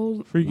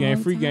whole Free game,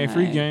 long free game, time.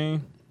 free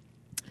game.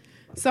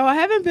 So I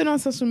haven't been on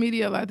social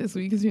media a lot this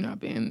week because I've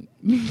been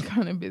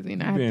kind of busy.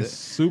 And I have Been to.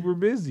 super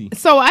busy.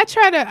 So I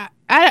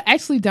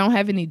actually don't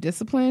have any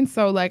discipline.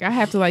 So like I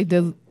have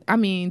to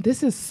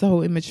this is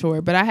so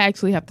immature, but I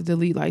actually have to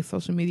delete like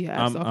social media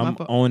apps off my I'm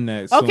phone. on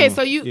that. Okay, soon.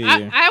 so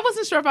Yeah. I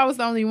wasn't sure if I was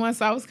the only one,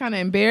 so I was kind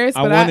of embarrassed.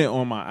 I But want it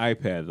on my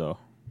iPad though.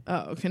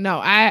 Oh, okay. No,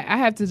 I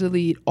have to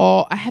delete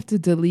all. I have to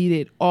delete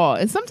it all.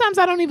 And sometimes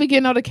I don't even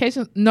get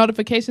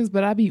notifications,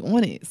 but I be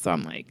on it. So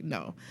I'm like,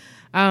 no.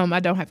 I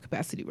don't have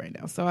capacity right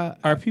now. So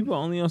Are people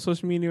only on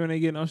social media when they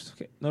get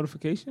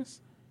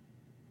notifications?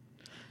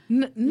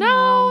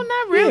 no,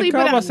 not really. Yeah, 'cause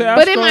I was but about to say, I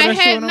but in scroll my that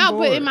shit head, when I'm no.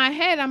 But in bored. my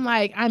head, I'm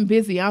like, I'm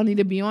busy. I don't need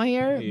to be on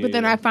here. But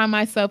then Yeah. I find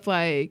myself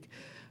like,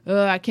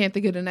 I can't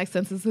think of the next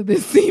sentence of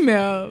this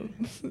email.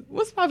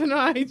 What's popping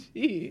on IG?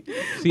 See,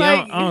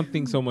 Like- I don't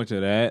think so much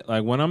of that.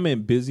 Like when I'm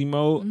in busy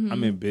mode, Mm-hmm.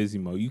 I'm in busy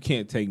mode. You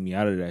can't take me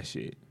out of that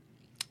shit.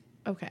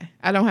 Okay,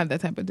 I don't have that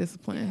type of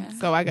discipline,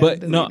 so I got.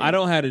 But no, I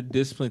don't have the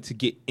discipline to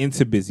get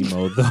into busy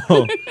mode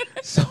though.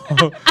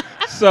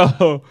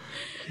 so,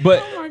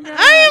 but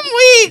I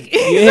am weak.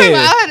 Yeah.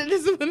 I had a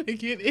discipline to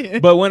get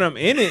in. but when I'm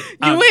in it,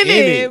 I'm in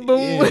in it, but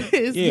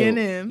it's getting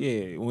in.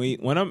 Yeah,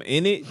 when I'm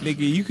in it,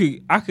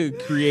 nigga, I could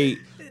create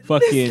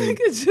fucking Nigga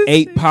just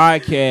 8 said-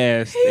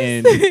 podcasts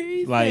and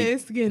He like said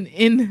it's getting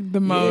in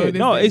the mode.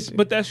 no, essentially.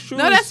 but that's true.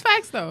 no, that's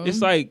facts though.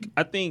 It's like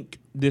I think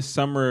this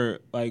summer,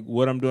 like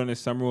what I'm doing this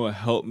summer will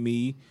help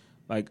me.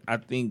 Like I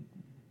think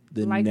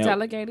the Like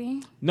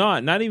delegating? No,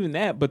 not even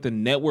that, but the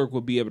network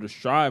will be able to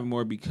strive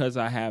more because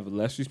I have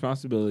less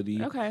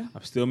responsibility. Okay.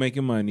 I'm still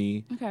making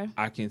money. Okay.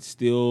 I can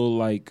still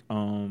like I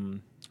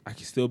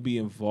can still be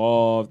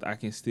involved. I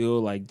can still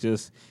like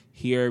just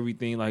hear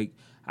everything. Like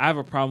I have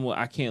a problem with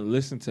I can't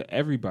listen to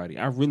everybody.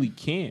 I really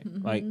can't.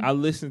 Mm-hmm. Like I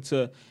listen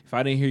to if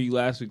I didn't hear you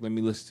last week, let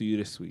me listen to you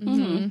this week.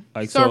 Mm-hmm.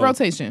 Like so a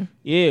rotation.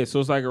 yeah, so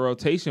it's like a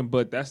rotation,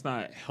 but that's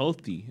not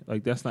healthy.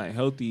 Like that's not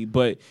healthy.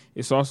 But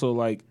it's also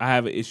like I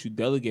have an issue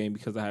delegating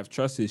because I have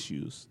trust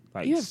issues,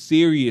 like You have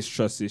serious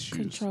trust issues.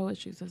 Control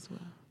issues as well.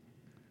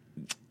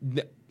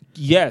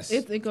 Yes.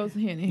 It goes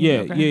hand in hand. yeah,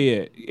 okay.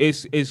 yeah.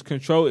 It's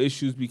control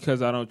issues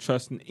because I don't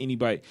trust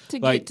anybody. To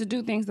Like get to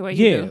do things the way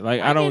you yeah, do.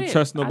 like I don't get it.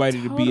 trust I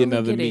nobody to totally be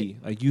another get me.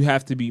 it. Like you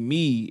have to be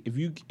me. If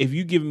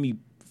you give me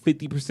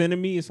 50% of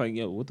me, it's like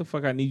yo, what the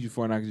fuck I need you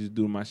for, and I can just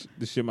do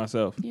the shit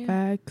myself. Yeah.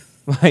 Facts.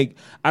 Like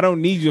I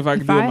don't need you if I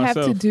can If do it I have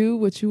myself. to do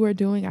what you are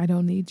doing, I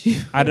don't need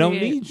you. I don't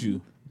Period. need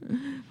you.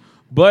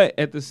 But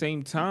at the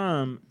same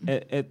time,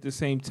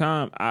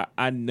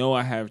 I know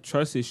I have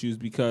trust issues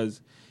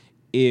because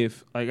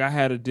if like I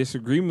had a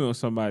disagreement with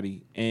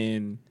somebody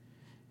and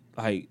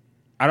like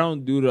I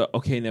don't do the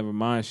okay never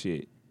mind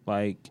shit.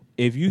 Like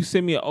if you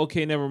send me a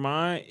okay never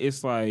mind,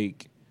 it's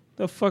like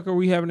the fuck are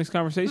we having this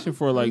conversation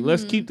for? Like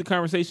let's keep the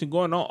conversation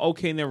going. Don't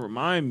okay never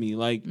mind me.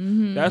 Like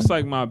that's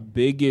like my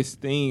biggest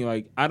thing.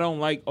 Like I don't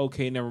like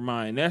okay never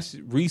mind. That's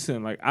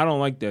recent. Like I don't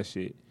like that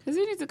shit. Because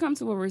you need to come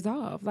to a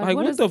resolve. Like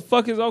what is the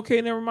fuck is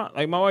okay? Never mind.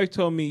 Like my wife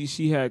told me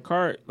she had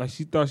car. Like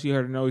she thought she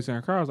heard a noise in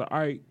her car. I was like, all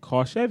right,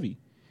 call Chevy,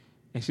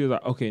 and she was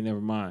like, okay,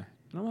 never mind.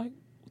 And I'm like,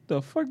 what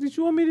the fuck did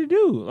you want me to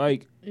do?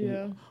 Like,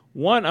 Yeah.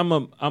 one, I'm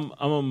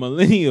a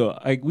millennial.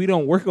 Like we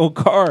don't work on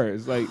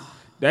cars. Like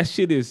that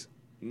shit is.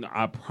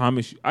 I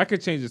promise you, I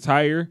could change a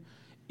tire.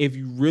 If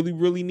you really,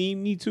 really need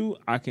me to,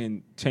 I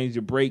can change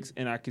your brakes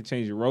and I can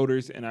change your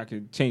rotors and I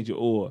can change your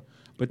oil.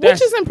 But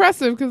Which is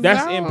impressive because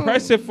that's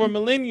impressive for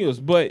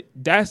millennials, but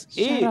that's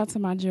Shout it. out to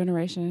my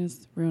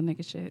generation's real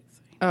nigga shit.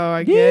 Oh, I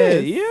Yeah,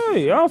 guess. yeah,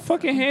 y'all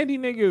fucking handy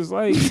niggas,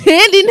 like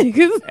Handy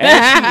niggas.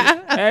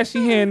 ashy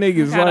hand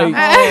niggas, Got a like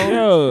whole-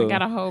 yo. I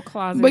got a whole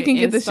closet. We can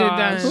get this shit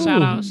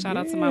installed. done. Shout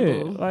out to my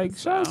Yeah, boo. like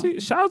shout out to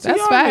That's y'all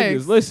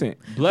facts. niggas. Listen,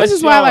 bless Which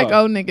is why I like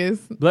y'all. old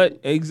niggas.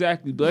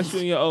 Exactly, bless you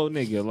and your old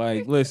nigga.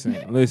 Like,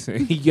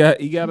 listen,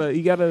 you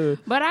gotta.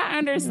 But I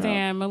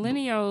understand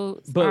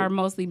millennials But- are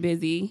mostly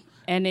busy,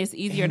 and it's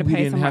easier to We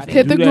pay didn't have somebody. to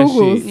Hit the do that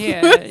Googles.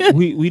 shit. Yeah,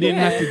 We didn't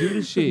have to do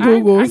the shit. I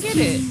Googles. get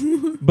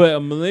it. But a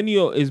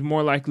millennial is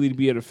more likely to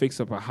be able to fix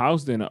up a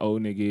house than an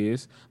old nigga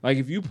is. Like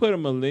if you put a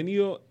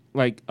millennial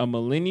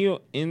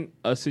in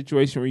a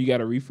situation where you got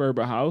to refurb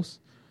a house,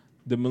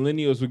 the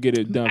millennials will get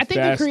it done faster.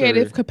 I think the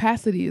creative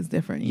capacity is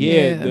different.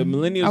 Yeah, the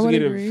millennials will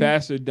get it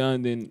faster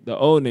done than the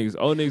old niggas.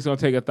 Old niggas gonna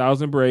take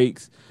 1,000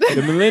 breaks.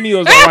 The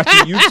millennials are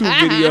watching YouTube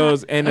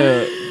videos and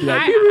be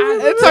like,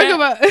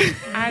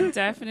 I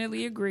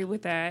definitely agree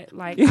with that.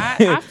 Like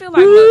I feel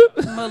like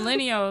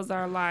millennials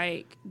are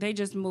like they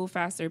just move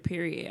faster.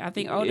 Period. I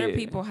think older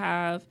people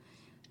have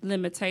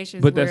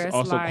limitations, but that's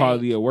also like,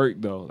 quality of work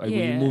though. Like when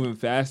you're moving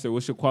faster,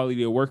 what's your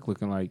quality of work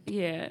looking like?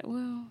 Yeah,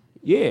 well.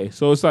 Yeah,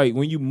 so it's like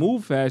when you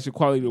move fast, your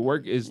quality of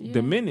work is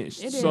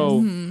diminished.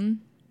 So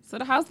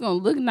the house gonna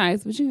look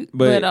nice,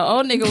 but an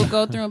old nigga will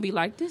go through and be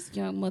like, "This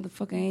young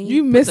motherfucker ain't."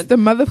 You missed the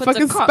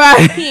motherfucking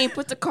spot. He ain't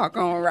put the caulk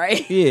on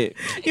right. Yeah,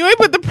 you ain't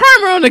put the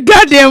primer on the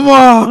goddamn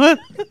wall. Now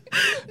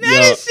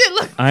this shit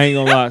look. I ain't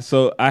gonna lie.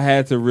 So I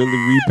had to really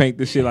repaint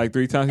the shit like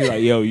 3 times. He's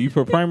like, "Yo, you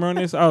put primer on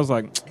this?" I was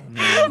like,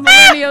 "No."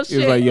 Millennial shit. He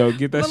was like, "Yo,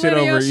 get that shit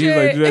over." He was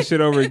like, "Do that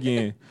shit over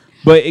again."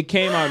 But it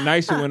came out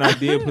nicer when I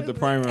did put the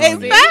primer on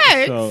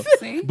it. So,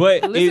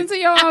 but listen to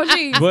your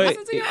OGs.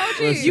 Listen to your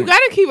OGs. You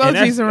gotta keep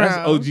OGs around.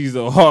 That's OGs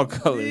of all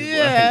colors.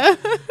 Yeah.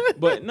 Like.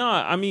 But no,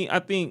 I mean,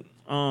 I think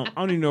I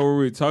don't even know what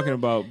we were talking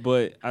about,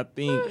 but I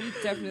think we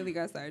definitely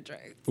got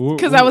sidetracked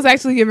because I was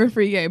actually giving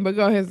free game. But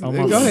go ahead,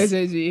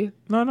 JG.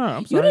 No,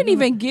 I'm sorry. You didn't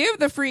even give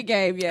the free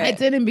game yet. I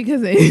didn't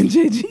because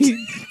JG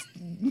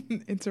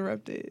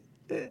interrupted.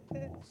 I'm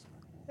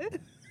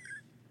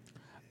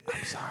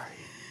sorry.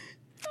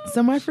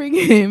 So my free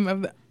game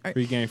of the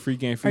free game.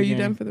 Are you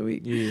done for the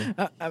week?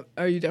 Yeah.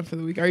 Are you done for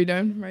the week? Are you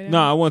done right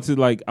now? No, I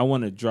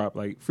want to drop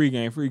like free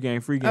game. Okay,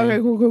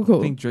 cool.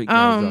 I think Drake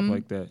got drop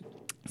like that.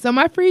 So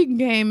my free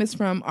game is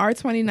from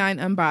R29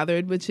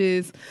 Unbothered, which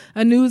is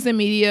a news and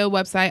media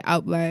website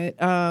outlet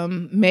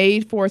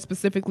made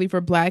specifically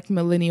for Black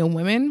millennial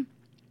women.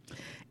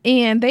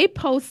 And they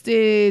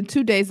posted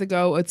 2 days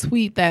ago a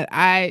tweet that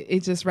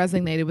it just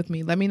resonated with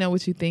me. Let me know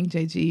what you think,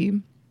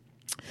 JG.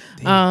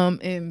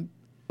 And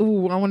I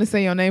want to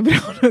say your name, but I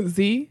don't know.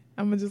 Z.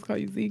 I'm gonna just call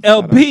you Z.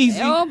 LBZ.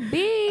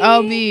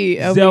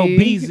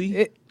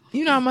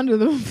 You know I'm under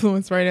the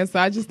influence right now, so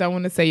I just don't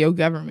want to say your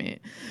government.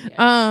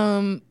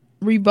 Yes.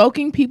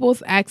 Revoking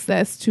people's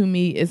access to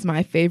me is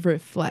my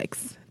favorite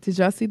flex. Did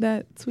y'all see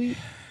that tweet?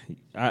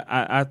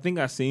 I think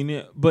I seen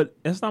it, but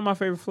that's not my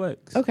favorite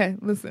flex. Okay,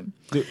 listen.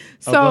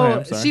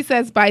 So she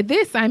says, by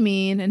this I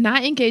mean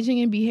not engaging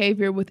in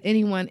behavior with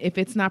anyone if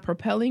it's not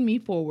propelling me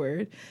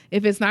forward.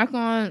 If it's not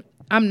going,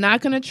 I'm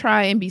not going to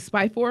try and be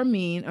spiteful or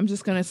mean. I'm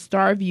just going to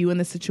starve you in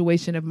the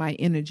situation of my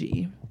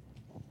energy.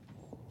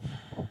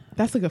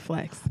 That's a good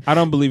flex. I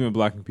don't believe in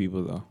blocking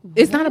people, though.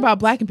 It's not about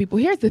blocking people.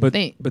 Here's the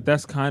thing. But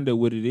that's kind of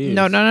what it is.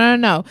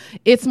 No.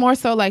 It's more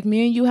so like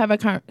me and you have a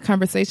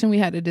conversation. We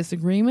had a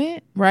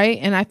disagreement, right?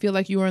 And I feel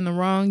like you were in the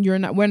wrong.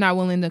 We're not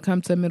willing to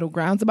come to middle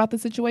grounds about the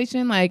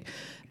situation. Like,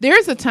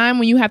 there's a time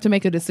when you have to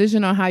make a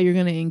decision on how you're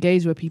going to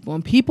engage with people.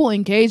 And people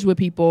engage with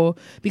people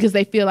because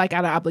they feel like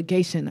out of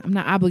obligation. I'm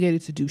not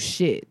obligated to do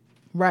shit,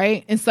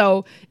 right? And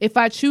so if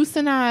I choose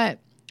to not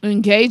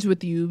engage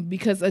with you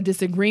because of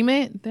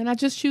disagreement, then I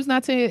just choose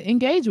not to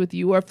engage with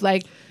you. Or if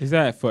like, is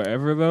that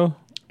forever though?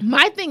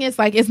 My thing is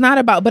like, it's not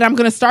about, but I'm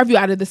going to starve you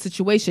out of the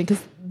situation.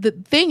 Because the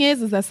thing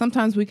is that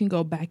sometimes we can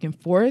go back and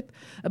forth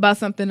about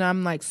something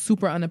I'm like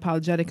super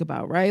unapologetic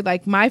about, right?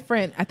 Like my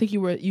friend, I think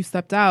you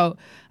stepped out.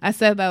 I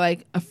said that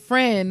like a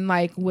friend,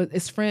 like with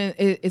his friend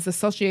is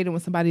associated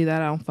with somebody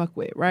that I don't fuck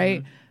with, right?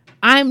 Mm-hmm.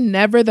 I'm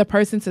never the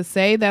person to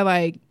say that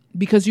like,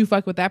 because you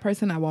fuck with that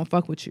person, I won't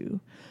fuck with you.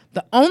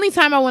 The only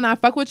time I will not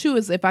fuck with you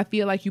is if I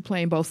feel like you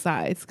playing both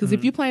sides. Because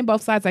if you playing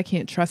both sides, I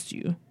can't trust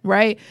you,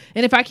 right?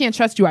 And if I can't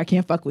trust you, I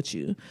can't fuck with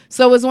you.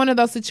 So it's one of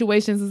those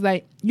situations. It's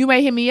like, you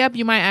may hit me up,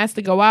 you might ask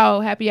to go out,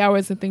 happy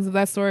hours and things of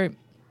that sort.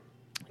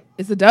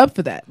 It's a dub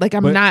for that. Like,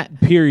 I'm not.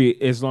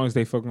 Period. As long as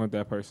they fucking with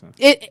that person.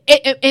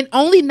 And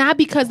only not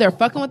because they're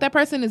fucking with that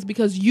person is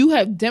because you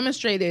have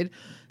demonstrated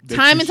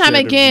time and time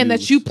again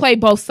that you play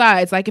both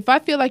sides. Like, if I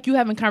feel like you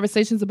having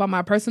conversations about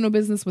my personal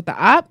business with the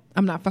op,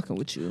 I'm not fucking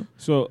with you.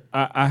 So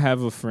I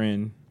have a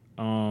friend.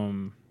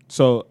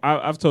 So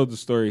I've told the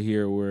story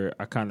here where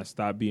I kind of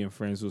stopped being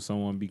friends with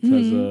someone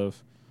because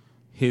of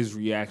his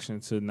reaction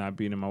to not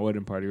being in my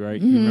wedding party,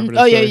 right? You remember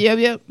that story? Yeah.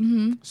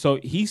 Mm-hmm. So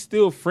he's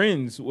still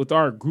friends with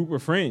our group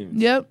of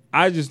friends. Yep.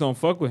 I just don't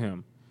fuck with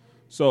him.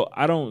 So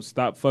I don't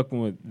stop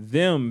fucking with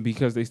them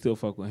because they still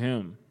fuck with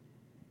him.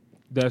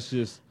 That's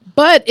just.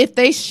 But if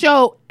they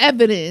show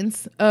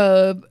evidence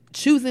of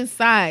choosing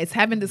sides,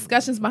 having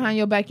discussions behind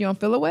your back, you don't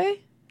feel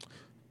away?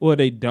 Well,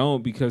 they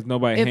don't because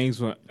nobody hangs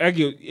with.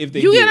 If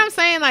they you get what I'm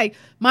saying? Like,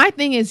 my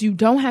thing is, you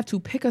don't have to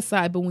pick a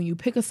side, but when you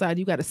pick a side,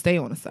 you got to stay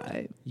on a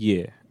side.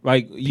 Yeah,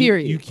 like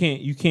period. You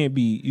can't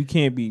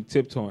be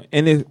tiptoeing.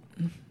 And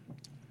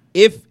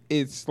if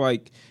it's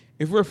like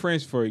if we're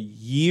friends for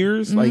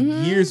years, like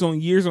years on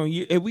years,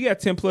 if we got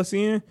 10+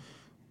 in.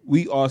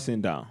 we all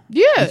sit down.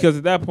 Yeah. Because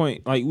at that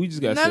point, like, we just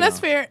got to sit No, that's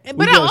down. fair. We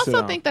But I gotta sit also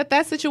down. think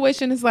that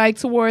situation is like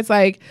towards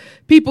like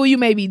people you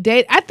maybe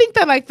date. I think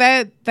that like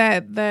that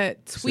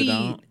Sit tweet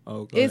down.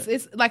 Oh, go ahead.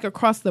 it's like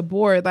across the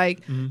board.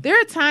 Like Mm-hmm. there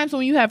are times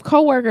when you have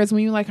coworkers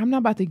when you're like, I'm not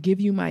about to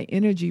give you my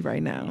energy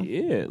right now.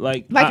 Yeah,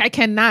 like Like I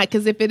cannot,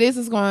 because if it is,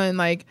 it's going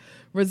like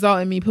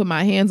result in me put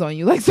my hands on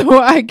you. Like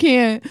so I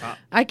can't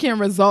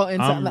result in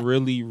I'm like,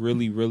 really,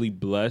 really, really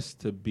blessed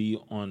to be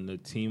on the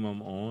team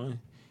I'm on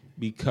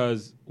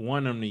because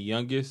one, I'm the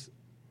youngest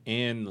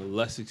and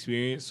less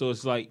experienced. So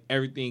it's like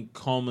everything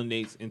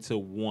culminates into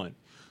one.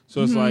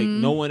 So it's like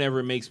no one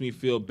ever makes me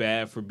feel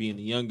bad for being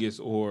the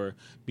youngest or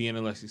being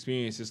the less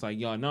experienced. It's like,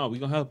 yo, no, we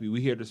gonna help you. We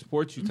here to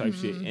support you type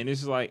shit. And it's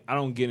just like I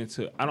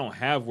don't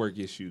have work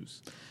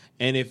issues.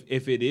 And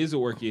if it is a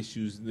work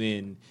issues,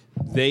 then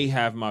they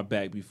have my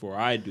back before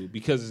I do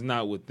because it's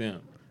not with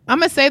them. I'm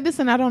gonna say this,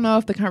 and I don't know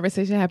if the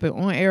conversation happened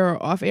on air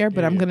or off air,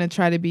 but I'm Yeah. gonna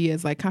try to be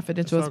as like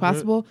confidential It's as all good.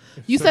 possible.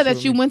 If You it's said that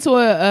sexual you me- went to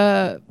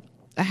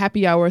a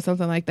happy hour or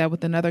something like that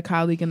with another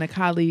colleague, and the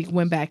colleague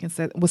went back and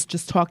said was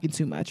just talking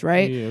too much,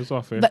 right? Yeah, it's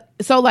all fair.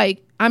 So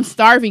like I'm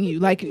starving you.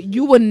 Like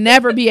you will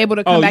never be able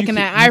to come Oh, back you in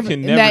can- that you can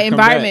in never that come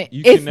back. environment.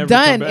 You can It's never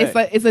done. come It's back.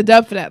 like it's a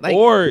dub for that. Like,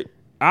 Or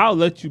I'll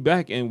let you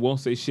back and won't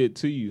say shit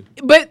to you.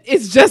 but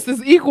it's just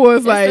as equal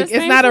as like the it's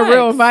same not a flex.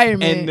 real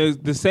environment.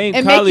 And the same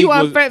And make colleague you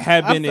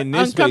had been in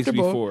this space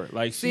uncomfortable. before.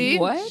 Like See?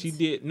 What? she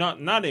did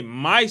not in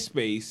my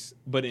space,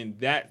 but in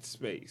that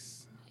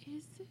space,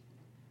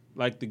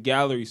 like the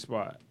gallery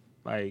spot.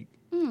 Like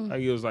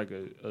it was like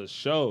a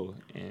show,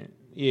 and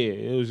yeah,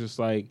 it was just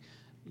like,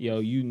 yo,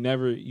 you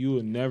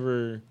will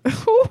never,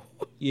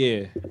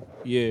 yeah,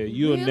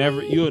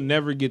 you'll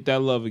never get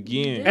that love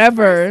again.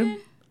 Ever.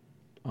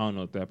 I don't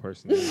know what that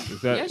person is.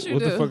 Is that Yes, you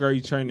what the do. fuck are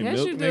you trying to Yes,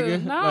 milk, you do.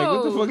 nigga? No. Like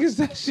what the fuck is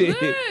that shit?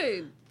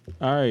 Good.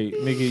 All right,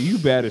 nigga, you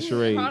bad at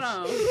charades. Hold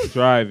on.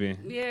 Driving.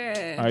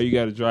 Yeah. All right, you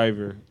got a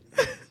driver.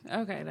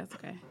 Okay, that's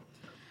okay.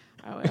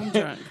 Oh, I'm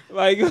drunk.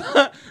 Like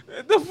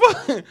the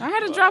fuck, I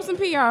had to drop some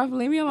pee off.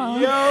 Leave me alone.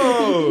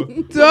 yo,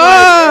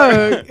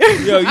 Dog.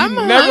 yo, you I'm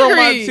never on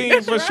my hungry.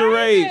 team for Right.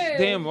 charades.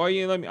 Damn, why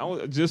you ain't let me?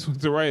 I just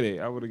went to Rite Aid.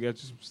 I would have got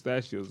you some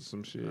pistachios or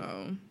some shit.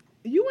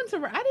 You went to. I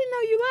didn't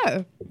know you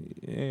left.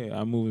 Yeah,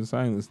 I move in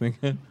silence,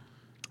 nigga.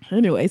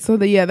 Anyway, so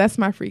that's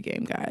my free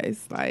game,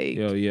 guys. Like,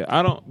 Yo, yeah,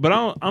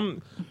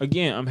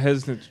 I'm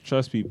hesitant to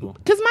trust people.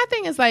 because my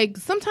thing is like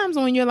sometimes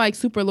when you're like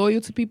super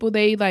loyal to people,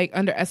 they like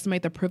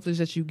underestimate the privilege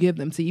that you give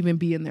them to even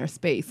be in their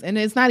space, and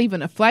it's not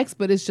even a flex,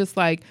 but it's just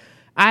like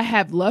I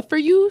have love for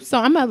you, so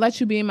I'm gonna let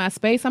you be in my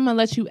space. I'm gonna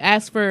let you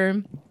ask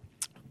for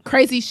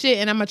crazy shit,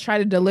 and I'm gonna try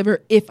to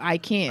deliver if I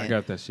can. I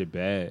got that shit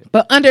bad.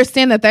 But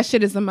understand that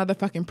shit is a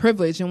motherfucking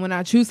privilege, and when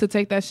I choose to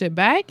take that shit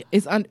back,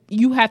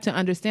 you have to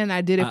understand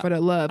I did it for the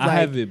love. I Like,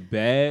 have it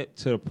bad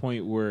to the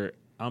point where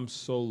I'm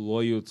so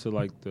loyal to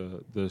like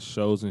the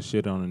shows and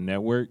shit on the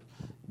network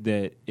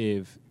that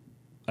if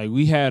like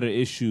we had an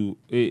issue,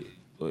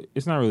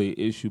 it's not really an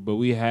issue, but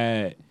we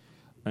had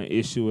an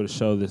issue with a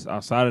show that's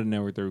outside of the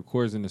network that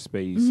records in the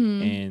space,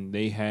 and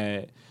they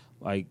had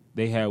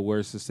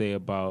words to say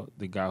about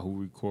the guy who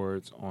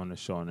records on the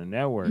show on the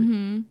network,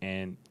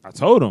 and I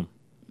told him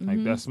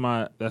like that's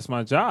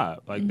my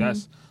job, like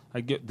that's. I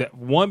get that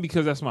one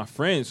because that's my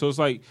friend. So it's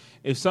like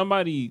if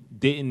somebody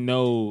didn't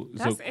know,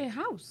 That's a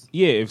house.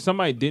 yeah, if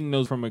somebody didn't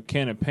know from a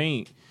can of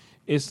paint,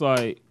 it's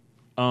like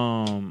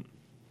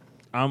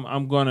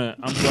I'm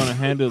gonna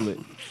handle it.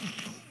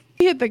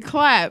 he hit the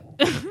clap.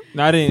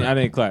 No, I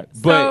didn't clap.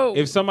 But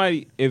So-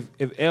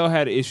 if L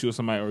had an issue with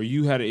somebody or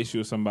you had an issue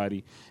with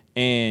somebody,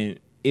 and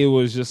it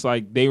was just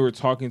like they were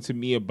talking to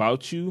me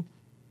about you.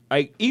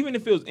 Like, even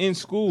if it was in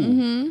school,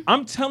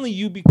 I'm telling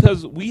you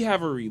because we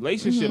have a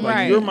relationship. Like,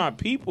 Right. you're my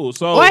people.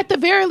 So, Or at the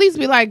very least,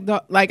 be like,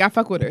 I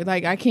fuck with her.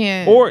 Like I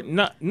can't. or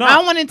not. I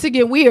don't want it to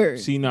get weird.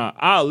 See, nah,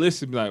 I'll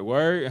listen, be like,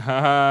 word,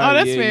 haha. Oh,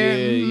 that's yeah,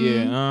 fair.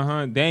 Yeah,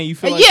 uh-huh. Dang, you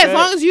feel like yeah, that? as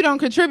long as you don't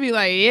contribute.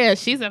 Like, yeah,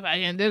 she's a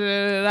fucking da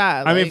da da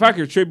da. I mean, if I Like,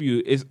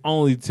 contribute, it's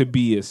only to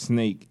be a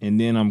snake, and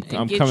then I'm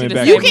get you coming to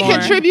back. say you with can more.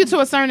 contribute to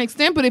a certain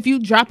extent, but if you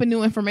dropping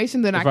new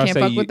information, then If I can't say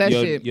fuck with that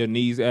your, shit. Your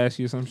knees ask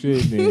you some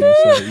shit, then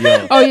it's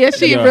like, yo. Oh yeah,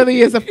 she Yo.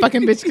 really is a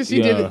fucking bitch because she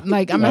Yo. did it.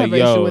 Like I'm gonna have an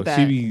yo, issue with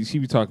that. She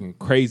be talking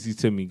crazy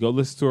to me. Go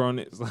listen to her on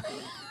it. It's like,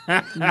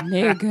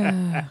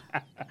 Nigga.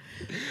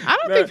 I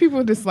don't think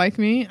people dislike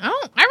me. I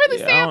really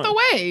Yeah, stay I out the don't-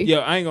 way. yo,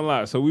 I ain't gonna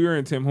lie. So we were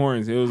in Tim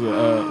Hortons. It was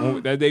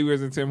that day we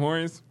was in Tim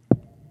Hortons.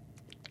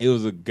 It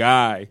was a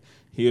guy.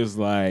 He was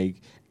like,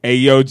 "Hey,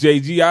 yo,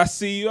 JG, I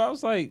see you." I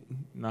was like,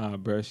 "Nah,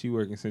 bro, she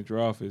work in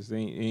central office. It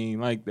ain't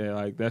like that.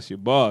 Like that's your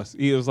boss."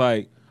 He was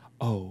like,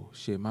 "Oh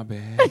shit, my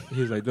bad." He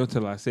was like, "Don't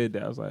tell her I said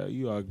that." I was like, oh,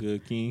 "You all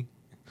good, King?"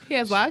 He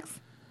has locks.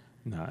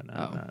 Nah.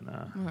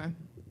 Okay.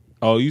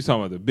 Oh, you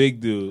talking about the big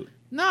dude?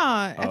 No,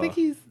 I think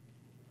he's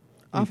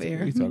off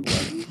air. We talk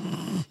about it.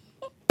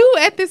 You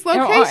at this On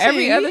location?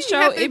 every You other have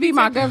show, to it be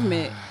my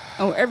government.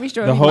 On every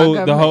show, The it be whole-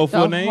 my the government. whole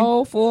full name? The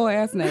whole full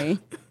ass name.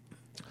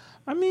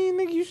 I mean,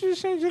 nigga, you should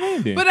change your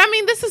name then. But I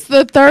mean, this is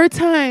the third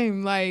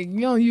time. Like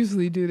you don't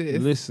usually do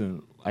this.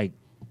 Listen, like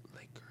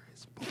liquor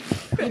is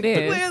It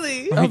is.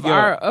 Clearly.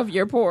 Of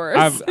your pores.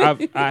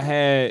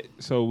 I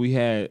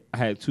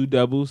had 2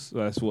 doubles. So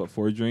that's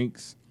 4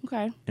 drinks,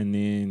 Okay. and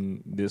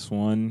then this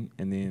one,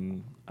 and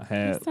then I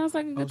had. That sounds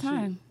like a good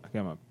time. I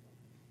got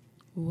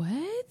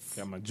What?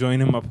 my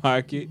joint in my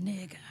pocket.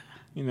 Nigga.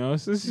 You know,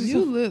 it's just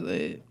You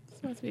lit. It's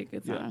supposed to be a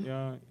good yeah, time.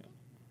 yeah.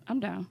 I'm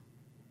down.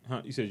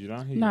 Huh? You said you're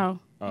down here? No.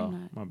 Oh, I'm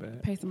not. my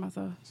bad. Pacing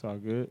myself. It's all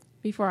good.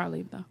 Before I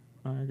leave, though.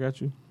 All right,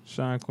 got you.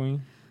 Shine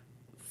Queen.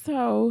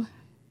 So,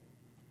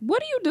 what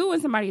do you do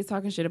when somebody is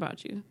talking shit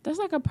about you? That's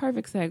like a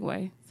perfect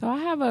segue. So, I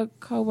have a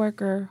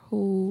coworker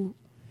who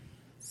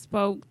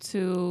spoke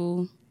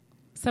to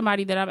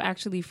somebody that I'm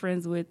actually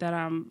friends with that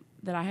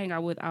I hang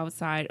out with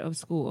outside of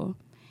school.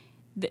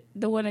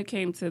 The one that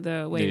came to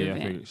the wave I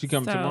event. figured. She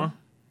coming tomorrow?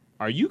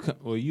 Are you?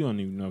 Well, you don't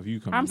even know if you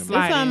coming I'm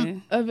tomorrow.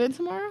 sliding. Event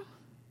tomorrow?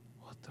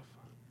 What the fuck?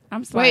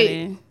 I'm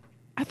sliding.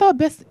 I thought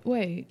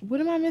what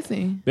am I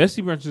missing?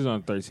 Bestie Brunch is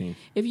on 13th.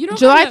 If you don't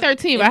July come to-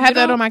 13th. if I you have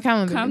that don't on my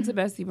calendar. Come to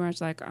Bestie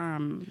Brunch, like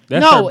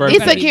That's no, her it's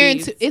birthday. a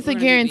guarantee. It's a We're gonna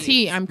be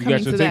guarantee. beats. I'm You coming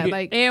got your to that. ticket?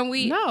 Like, and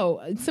we.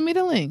 no, send me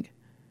the link.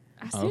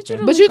 I sent Okay. you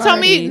the But you link told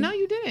me already. no,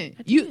 you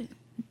didn't.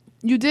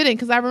 You didn't,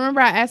 because I remember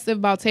I asked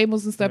about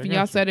tables and stuff, I and got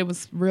y'all you. said it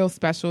was real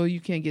special. You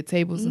can't get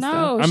tables and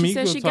No, stuff. I mean, she you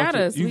said can she talk got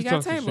to- us. you We can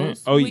got talk to tables.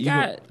 Shan. Oh, we you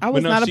got. can- I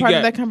was But no, not a she part of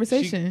got- that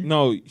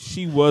conversation.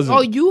 She wasn't.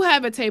 Oh, you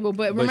have a table,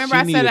 but But remember she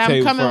I need said a I'm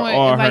table coming for with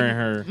all her like and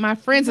her. my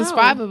friends. It's No,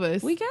 5 of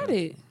us. We got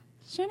it.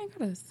 Shannon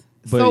got us.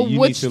 But So you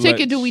which need to ticket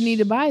let do we need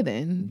to buy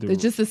then? the-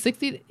 Just a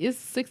 $60 or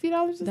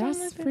something That's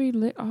like that?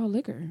 free all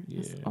liquor.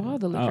 That's Yeah. all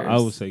the liquors. I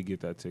would say get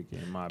that ticket.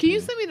 In my Can you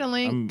opinion. send me the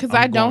link? I'm- Because I'm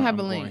I don't going- have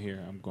a I'm link. Going here.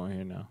 I'm going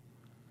here now.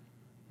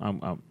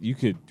 You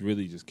could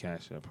really just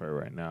cash up her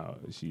right now.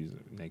 She's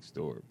next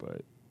door,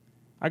 but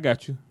I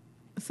got you.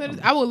 So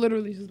I will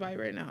literally just buy it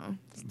right now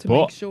to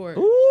Ball- make sure.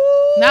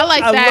 Ooh, Not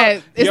like I that.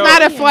 love- It's Yo,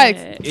 not a flex.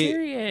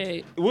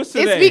 Period. What's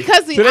today? It's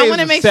because Today I is want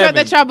to the make sure 7th.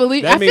 that y'all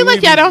believe. That I feel mean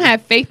like we y'all be- don't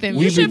have faith in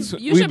we me. be-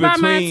 You should buy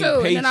mine between too,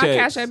 and then I'll paychecks.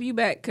 cash up you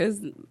back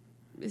because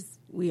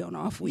we on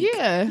off week.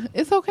 Yeah,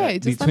 it's okay.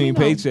 Just Between let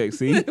me know. paychecks,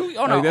 see? We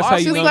on Like, our that's off how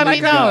you Just know let you me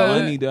got know.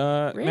 money,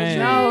 dog. Rich. Man.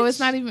 No, it's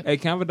not even. Hey,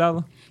 count a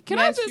dollar. Can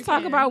Yes, I you just talk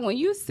can. about when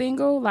you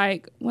single?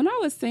 Like when I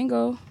was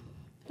single,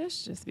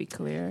 let's just be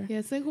clear.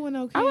 Yeah, single with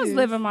no kids. I was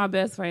living my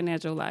best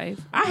financial life.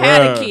 I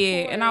had a Bruh.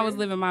 kid, and I was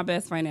living my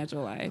best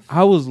financial life.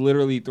 I was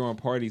literally throwing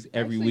parties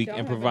every Actually, week don't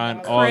and have a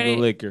providing dollar. all Credit-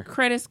 the liquor.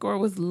 Credit score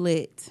was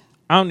lit.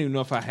 I don't even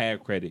know if I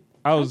had credit.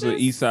 I was an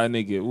just- East Side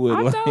nigga. Would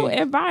I like, don't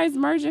advise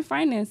merging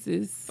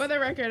finances. For the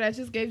record, I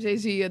just gave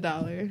JG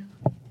 $1.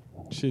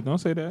 shit, don't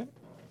say that.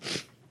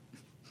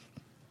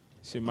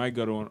 Shit might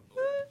go to one.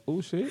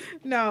 Oh shit!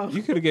 No.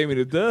 You could have gave me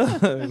the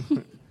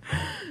dub.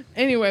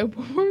 Anyway,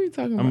 what were we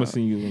talking I'm about? gonna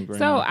send you a link right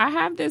So now. I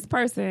have this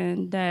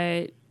person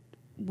that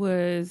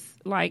was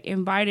like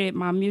invited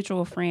my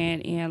mutual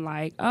friend and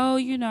like, oh,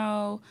 you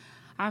know,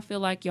 I feel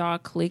like y'all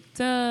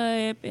clicked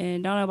up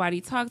and don't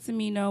nobody talk to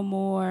me no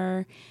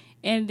more.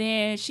 And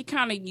then she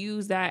kind of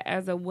used that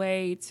as a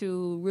way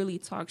to really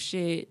talk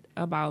shit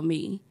about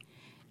me.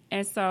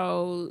 And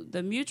so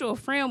the mutual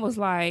friend was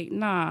like,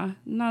 nah.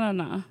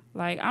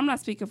 Like, I'm not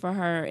speaking for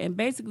her. And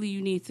basically,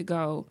 you need to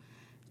go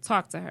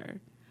talk to her.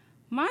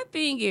 My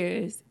thing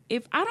is,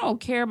 if I don't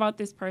care about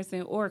this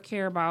person or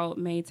care about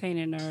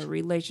maintaining a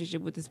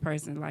relationship with this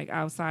person, like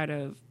outside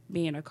of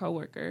being a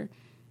coworker,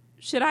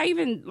 should I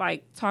even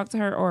like talk to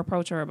her or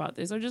approach her about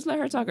this, or just let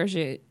her talk her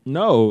shit?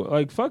 No,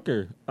 like fuck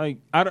her. Like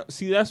I don't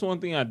see. That's one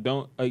thing I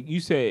don't like.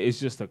 You said it's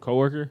just a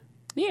coworker.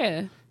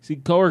 Yeah, See,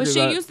 but coworkers. she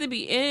used to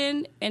be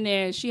in, and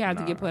then she had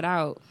to get put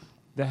out.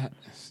 that.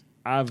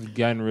 I've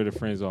gotten rid of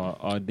friends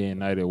all day and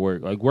night at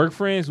work. Like work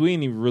friends, we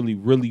ain't even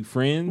really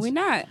friends. We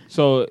not.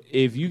 So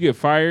if you get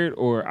fired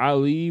or I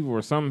leave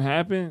or something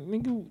happen,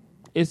 nigga,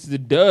 it's the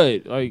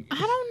dud. Like I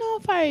don't know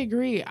if I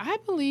agree. I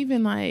believe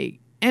in like,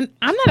 and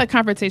I'm not a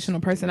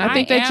confrontational person. I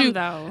think that am, you.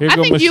 though. here I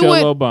go think you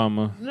Michelle would-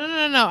 Obama.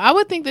 No. I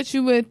would think that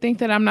you would think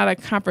that I'm not a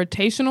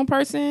confrontational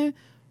person,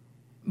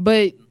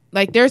 but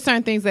like there are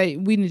certain things that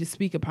we need to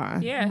speak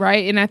upon. Yeah.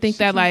 Right. And I think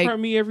that like,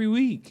 confront me every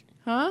week.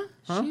 huh?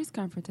 She's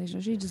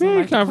confrontational. She just Very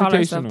don't like to call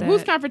herself confrontational. that.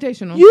 Who's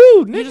confrontational?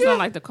 You, nigga. You just don't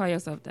like to call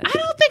yourself that. I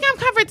don't think I'm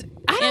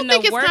I don't In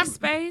think the it's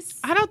workspace,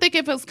 I don't think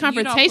if it's You don't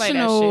play that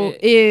confrontational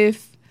shit.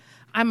 if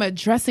I'm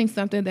addressing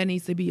something that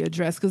needs to be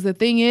addressed. Because the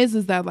thing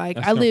is that like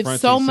That's I live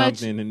so confronting much.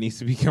 something that needs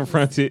to be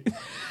confronted.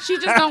 she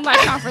just don't like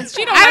confrontation.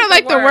 She don't I don't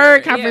like the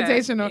word Yeah,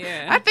 confrontational.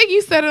 yeah. I think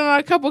you said it on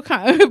a couple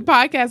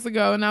podcasts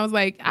ago, and I was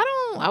like,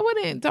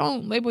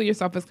 don't label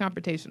yourself as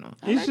confrontational.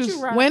 I let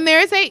you rock. When there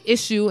is a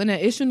issue and an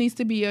issue needs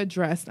to be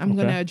addressed, I'm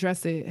going to Okay.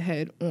 address it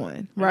head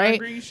on, I right?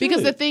 agree you Because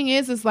should. the thing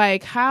is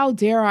like, how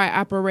dare I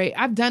operate?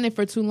 I've done it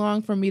for too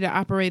long for me to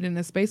operate in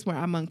a space where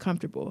I'm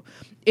uncomfortable.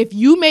 If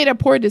you made a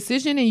poor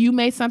decision and you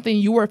made something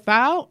you were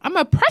foul, I'm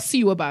gonna press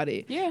you about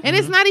it. Yeah. And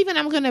it's not even.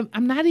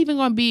 I'm not even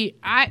gonna be.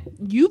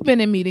 You've been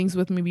in meetings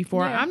with me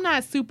before. Yeah. I'm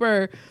not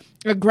super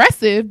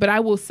aggressive, but I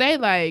will say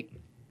like,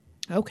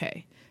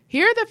 okay,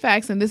 here are the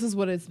facts and this is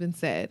what has been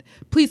said.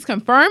 Please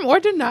confirm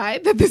or deny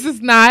that this is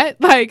not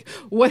like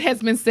what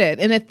has been said.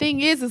 And the thing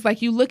is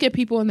like you look at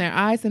people in their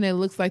eyes and it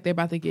looks like they're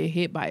about to get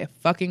hit by a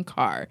fucking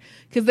car.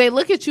 Because they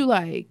look at you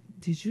like,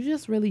 did you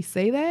just really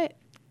say that?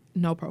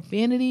 No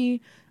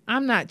profanity.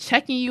 I'm not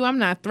checking you. I'm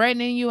not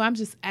threatening you. I'm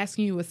just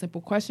asking you a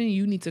simple question.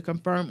 You need to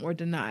confirm or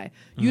deny.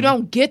 Mm-hmm. You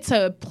don't get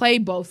to play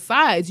both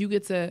sides. You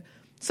get to,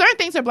 certain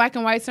things are black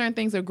and white, certain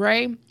things are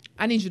gray.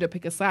 I need you to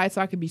pick a side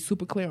so I can be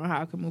super clear on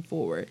how I can move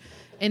forward.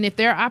 And if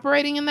they're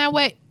operating in that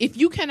way, if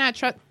you cannot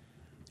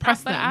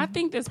press them. I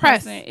think this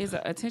person is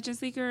an attention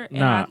seeker,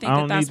 and I think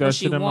don't that's need that what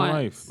she shit in wants.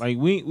 my life. Like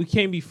we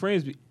can't be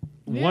friends.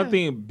 One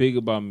thing big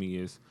about me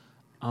is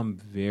I'm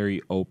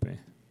very open.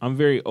 I'm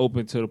very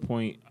open to the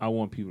point I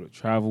want people to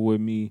travel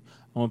with me.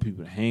 I want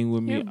people to hang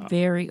with me. You're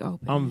very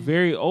open. I'm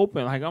very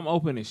open. Like I'm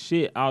open as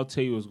shit. I'll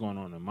tell you what's going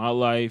on in my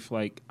life.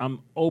 Like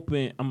I'm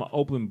open. I'm an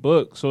open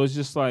book. So it's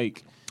just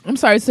like. I'm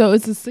sorry. So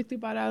it's a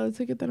 $65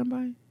 ticket that I'm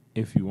buying.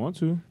 If you want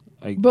to.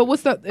 Like, but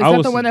what's the? Is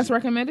that the one that's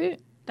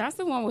recommended? That's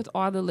the one with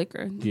all the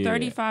liquor. Yeah.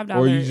 $35.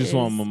 Or you just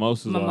want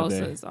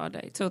mimosas all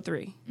day till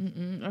 3.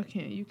 I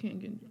can't. You can't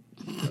get.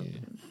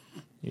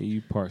 Yeah,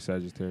 you part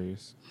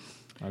Sagittarius.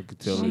 I could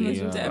tell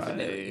you.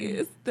 Definitely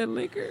is the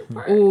liquor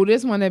part. Oh,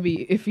 this one that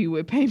be iffy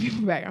with paying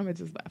people back. I'm gonna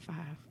just buy 5.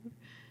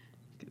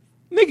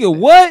 Nigga,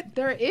 what?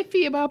 They're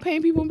iffy about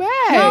paying people back.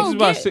 No,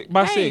 buy 6.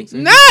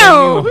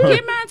 No,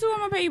 get mine too. I'm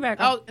gonna pay you back.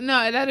 Oh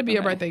no, that'd be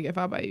a birthday gift.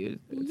 I'll buy you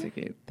a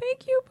ticket.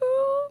 Thank you,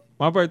 boo.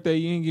 My birthday,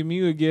 you didn't give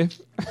me a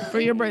gift for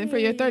your birthday, for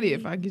your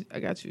 30th. I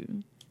got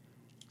you.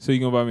 So you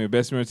gonna buy me a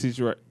best man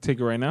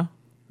ticket right now?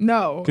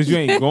 No, because you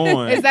ain't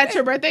going. Is that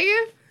your birthday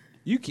gift?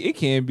 It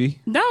can be.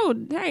 No,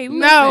 hey, listen.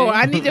 No,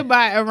 I need to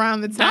buy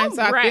around the time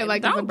so I feel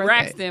like it's a birthday.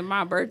 Braxton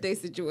my birthday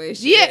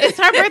situation. Yeah, it's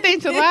her birthday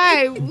in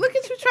July. Look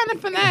at you trying to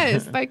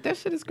finesse. Like that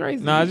shit is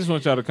crazy. Nah, I just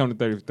want y'all to come to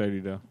 30 for 30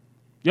 though.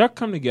 Y'all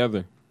come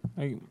together.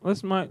 Like let's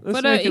for make the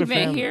it a event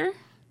family. here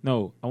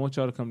No, I want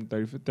y'all to come to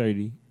 30 for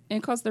 30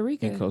 in Costa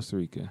Rica.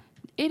 Mm-hmm.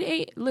 It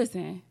ain't.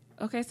 Listen.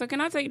 Okay, so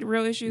can I tell you the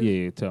real issue?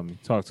 Yeah, tell me.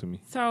 Talk to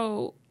me.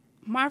 So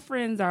my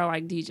friends are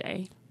like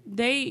DJ.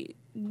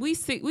 We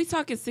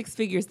talking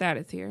 6-figure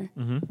status here.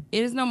 Mm-hmm.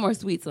 It is no more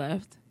sweets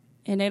left,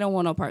 and they don't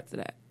want no parts of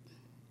that.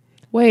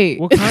 Wait,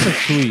 what kind of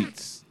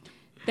sweets?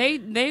 They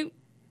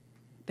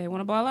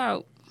want to ball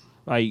out.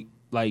 Like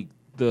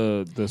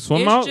the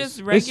swim outs.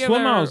 Just regular. It's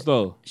swim outs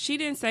though. She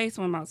didn't say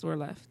swim outs were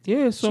left.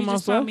 Yeah, swim outs left. She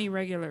just told me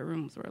regular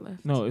rooms were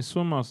left. No, it's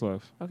swim outs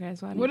left. Okay,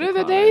 so what are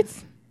the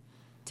dates?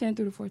 10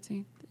 through the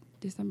 14th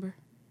December.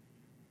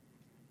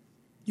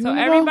 So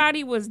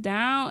everybody was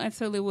down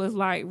until it was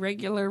like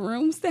regular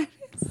room status.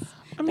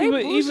 I mean,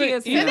 but even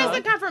it is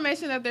a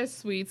confirmation that there's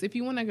sweets. If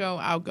you want to go,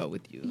 I'll go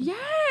with you.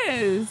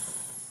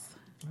 Yes.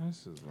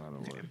 This is a lot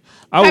of work.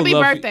 Happy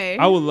birthday!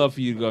 I would love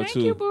for you to go Thank too.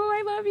 Thank you, boo.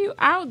 I love you.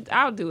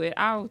 I'll do it.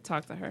 I'll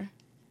talk to her.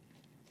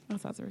 I'll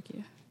talk to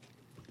Rikia.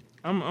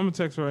 I'm gonna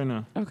text her right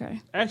now.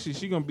 Okay. Actually,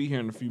 she's gonna be here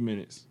in a few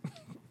minutes.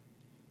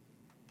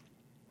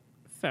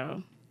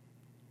 So.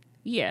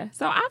 Yeah,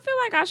 so I feel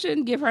like I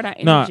shouldn't give her that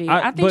energy.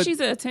 I think she's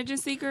an attention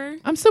seeker.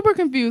 I'm super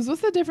confused.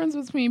 What's the difference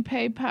between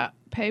pay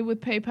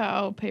with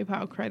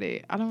PayPal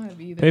credit? I don't have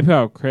either.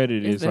 PayPal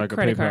credit is like a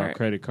PayPal card.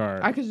 credit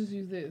card. I could just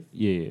use this.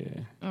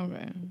 Yeah.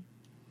 Okay.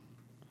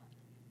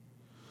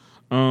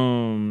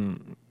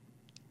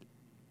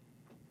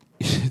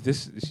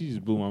 She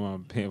just blew my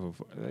mind paying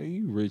for. Like,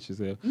 you rich as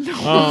hell.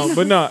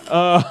 But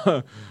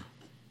no.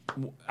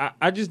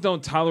 I just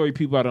don't tolerate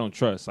people I don't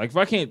trust. Like if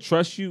I can't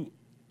trust you.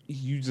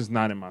 You just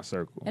not in my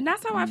circle. And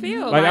that's how I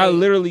feel. Like I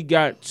literally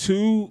got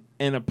 2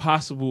 and a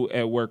possible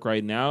at work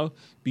right now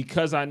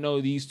because I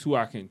know these 2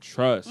 I can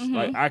trust. Mm-hmm.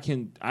 Like I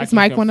can. Is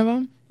Mike one of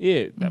them?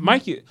 Yeah, mm-hmm.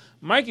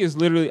 Mike is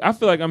literally. I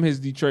feel like I'm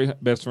his Detroit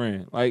best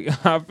friend. Like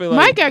I feel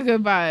like Mike got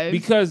good vibes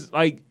because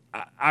like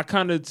I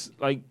kind of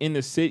like in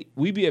the city.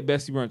 We be at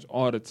Bestie Brunch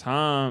all the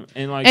time,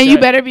 and like you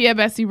better be at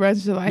Bestie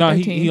Brunch July 13th. No,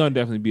 he gonna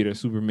definitely be there.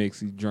 Super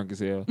mixy, drunk as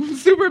hell.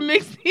 Super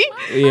mixy.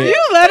 Yeah.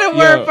 You let him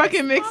wear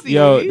fucking mixy.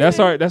 Yo, that's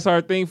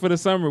our thing for the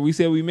summer. We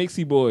said we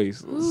mixy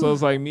boys. Ooh. So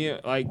it's like me,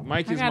 like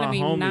Mike is my homie. I gotta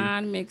be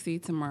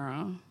non-mixy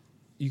tomorrow.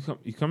 You come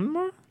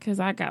tomorrow? Because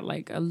I got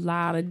like a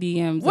lot of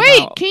DMs.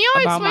 Can you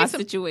about my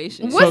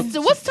situation? What's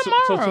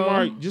tomorrow? So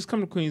tomorrow, just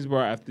come to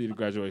Queensboro after the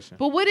graduation.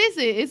 But what is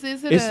it? Is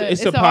it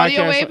it's an podcast?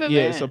 Audio Wave event?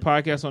 Yeah, it's a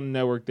podcast on the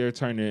network. They're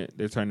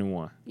turning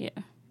 1. Yeah.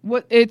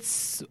 What?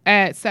 It's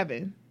at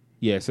 7.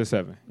 Yeah, it's at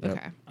 7. Yep.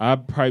 Okay. I'll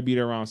probably be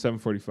there around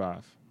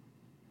 7:45.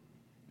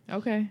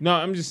 Okay. No,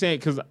 I'm just saying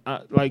because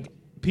like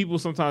people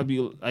sometimes be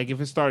like,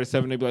 if it started at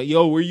 7, they be like,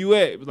 "Yo, where you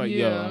at?" It's like,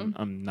 "Yo,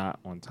 I'm not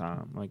on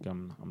time. Like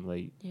I'm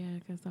late." Yeah,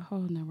 because the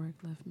whole network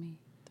left me.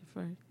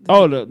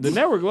 The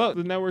network.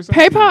 The network's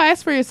PayPal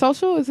asked for your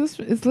social. Is this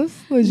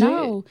legit?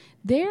 No,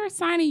 they're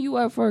signing you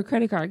up for a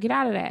credit card. Get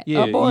out of that.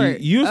 Yeah, abort.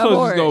 You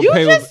supposed to go. You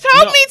just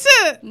told me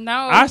to. No,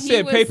 I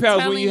said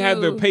PayPal when you have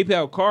their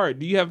PayPal card.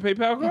 Do you have a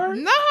PayPal card?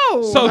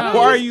 No. So why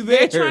are you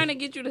there? They're trying to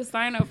get you to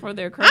sign up for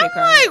their credit card.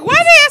 I'm like, why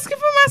are they asking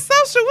for my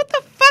social? What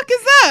the fuck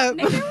is up?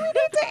 Nigga, we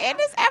need to end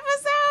this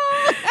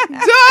episode.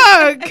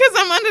 Dog, because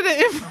I'm under the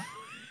influence.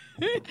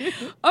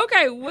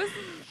 Okay, what's...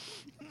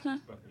 Huh?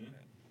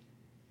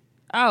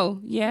 Oh,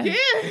 yeah.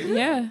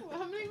 Yeah.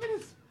 How many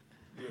minutes?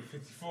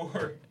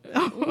 54.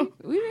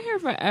 We've been here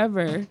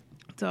forever.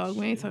 Dog,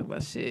 we ain't talking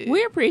about shit.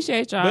 We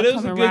appreciate y'all But it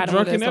was coming a good right on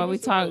us drunken while we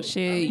talk episode.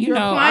 shit. You're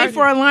applying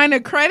for a line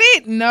of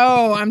credit?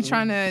 No, I'm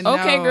trying to.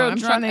 Okay, no, girl, I'm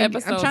drunk trying to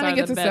episodes get are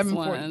to the best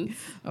 740. ones.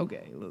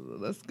 Okay,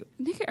 let's go.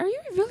 Nigga, are you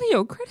revealing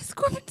your credit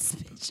score in this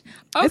bitch?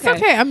 Okay. It's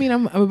okay. I mean,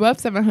 I'm above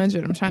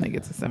 700. I'm trying to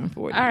get to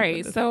 740. All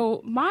right,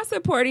 so my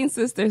supporting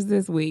sisters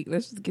this week,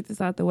 let's just get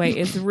this out the way.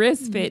 It's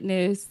Riss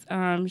Fitness.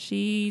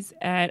 She's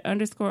at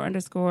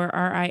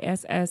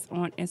 __RISS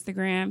on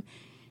Instagram.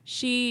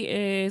 She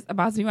is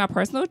about to be my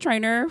personal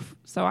trainer,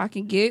 so I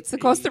can get to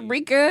Costa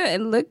Rica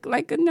and look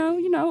like a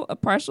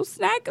partial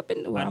snack up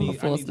in. Well, I'm a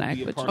full snack,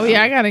 but Oh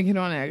yeah, I gotta get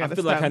on it. I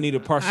feel like I need a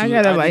partial. I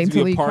gotta need to be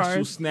a delete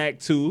partial carbs. snack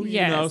too.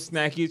 Yes. You know,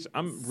 snackage.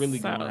 I'm really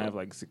So, gonna have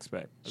like a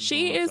 6-pack.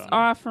 She is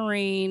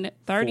offering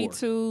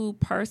 32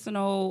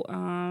 personal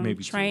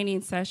Maybe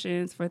training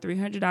sessions for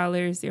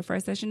 $300. Your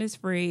first session is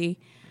free.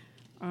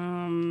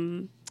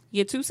 You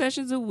get 2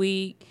 sessions a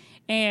week,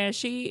 and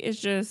she is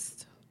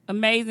just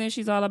amazing.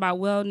 She's all about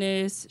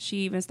wellness. She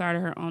even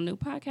started her own new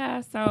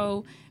podcast.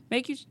 So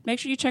make sure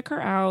you check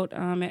her out at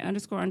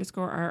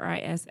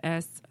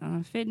 __RISS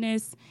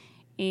fitness.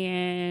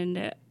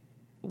 And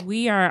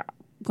we are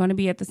going to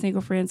be at the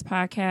Single Friends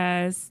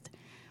podcast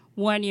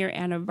 1-year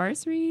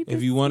anniversary.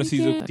 If you want to see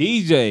the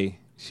DJ,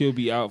 she'll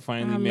be out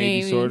finally,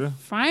 maybe sorta.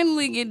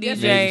 Finally get Yes,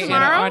 DJ maybe at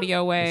tomorrow?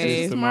 Audio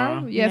Wave.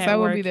 Tomorrow? Yes, I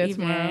will be there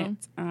Network tomorrow.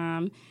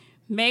 event.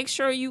 Make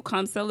sure you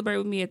come celebrate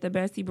with me at the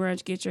Bestie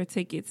Brunch. Get your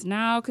tickets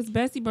now, because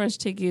Bestie Brunch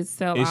tickets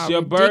sell It's out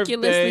your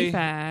ridiculously birthday.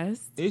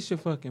 fast. It's your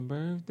fucking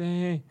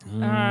birthday. You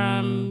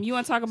want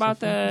to talk about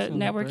the fucking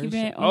network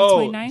celebration. event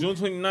on the 29th? June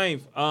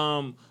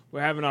 29th.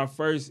 We're having our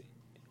first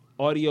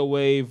Audio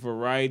Wave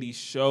variety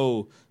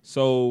show.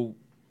 So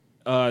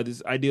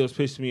this idea was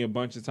pitched to me a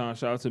bunch of times.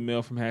 Shout out to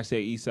Mel from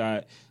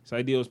 #Eastside. This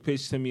idea was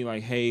pitched to me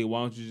like, hey,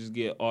 why don't you just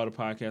get all the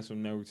podcasts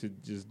from network to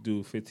just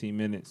do 15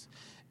 minutes?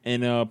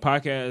 And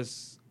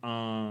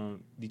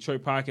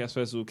Detroit Podcast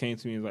Festival came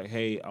to me and was like,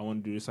 hey, I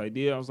want to do this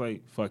idea. I was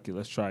like, fuck it,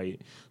 let's try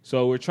it.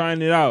 So we're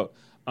trying it out.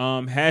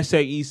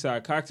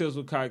 #Eastside, Cocktails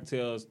with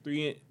Cocktails,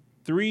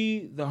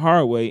 3 The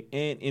Hard Way,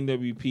 and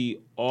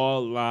NWP,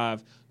 all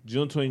live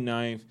June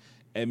 29th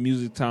at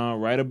Music Town,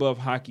 right above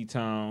Hockey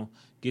Town.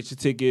 Get your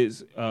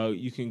tickets.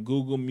 You can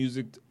Google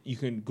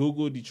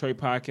Detroit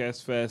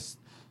Podcast Fest,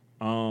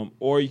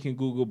 or you can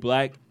Google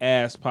Black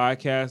Ass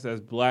Podcast.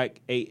 That's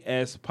Black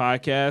AS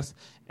Podcast,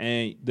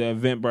 and the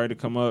event to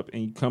come up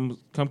and you come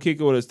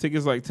kick it with us.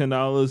 Tickets like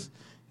 $10.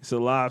 It's a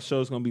live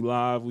show. It's gonna be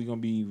live. We're gonna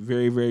be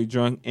very, very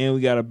drunk, and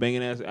we got a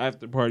banging ass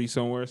after party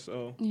somewhere.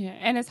 So Yeah,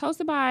 and it's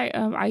hosted by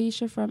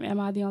Aisha from Am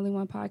I the Only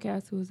One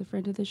podcast, who is a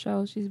friend of the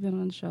show. She's been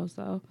on the show,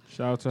 so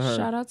shout out to her.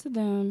 shout out to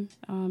them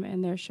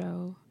and their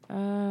show.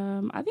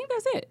 I think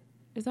that's it.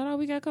 Is that all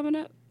we got coming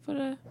up for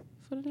the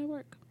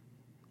network?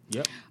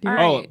 Yep. All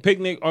Oh, right.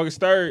 picnic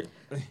August 3rd.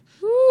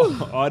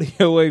 Woo.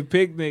 Audio Wave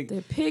picnic.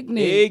 The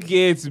picnic. It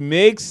gets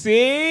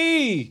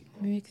mixy.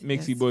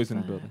 Mixy as boys in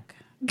the fuck. building.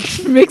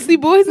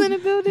 Mixy boys in the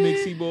building.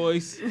 Mixy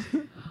boys.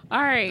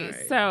 All right.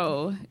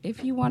 So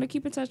if you want to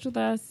keep in touch with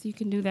us, you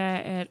can do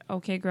that at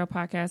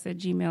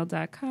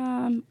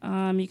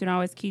okgirlpodcast@gmail.com. You can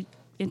always keep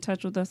in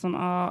touch with us on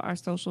all our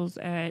socials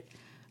at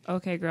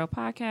OK Girl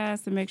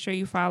Podcast, and make sure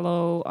you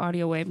follow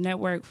Audio Wave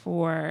Network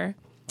for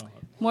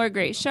more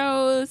great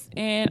shows.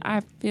 And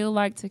I feel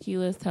like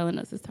Tequila is telling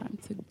us it's time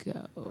to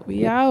go.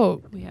 We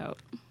out. We out.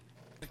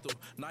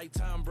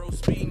 Nighttime, bro,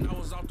 speeding, I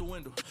was out the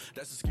window.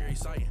 That's a scary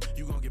sight.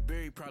 You gon' get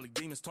buried, probably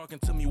demons talking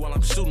to me while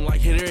I'm shooting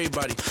like hit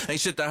everybody. Ain't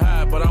shit to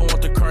hide, but I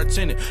want the car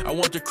tinted. I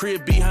want the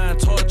crib behind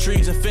tall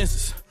trees and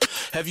fences.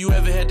 Have you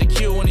ever had to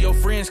kill one of your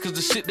friends cause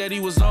the shit that he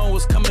was on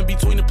was coming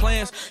between the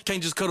plans?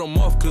 Can't just cut him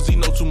off cause he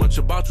know too much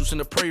about you.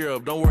 Send a prayer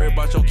up, don't worry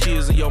about your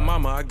kids and your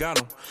mama, I got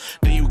him.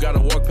 Then you gotta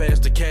walk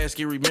past the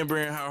casket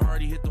remembering how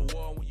hard he hit the wall.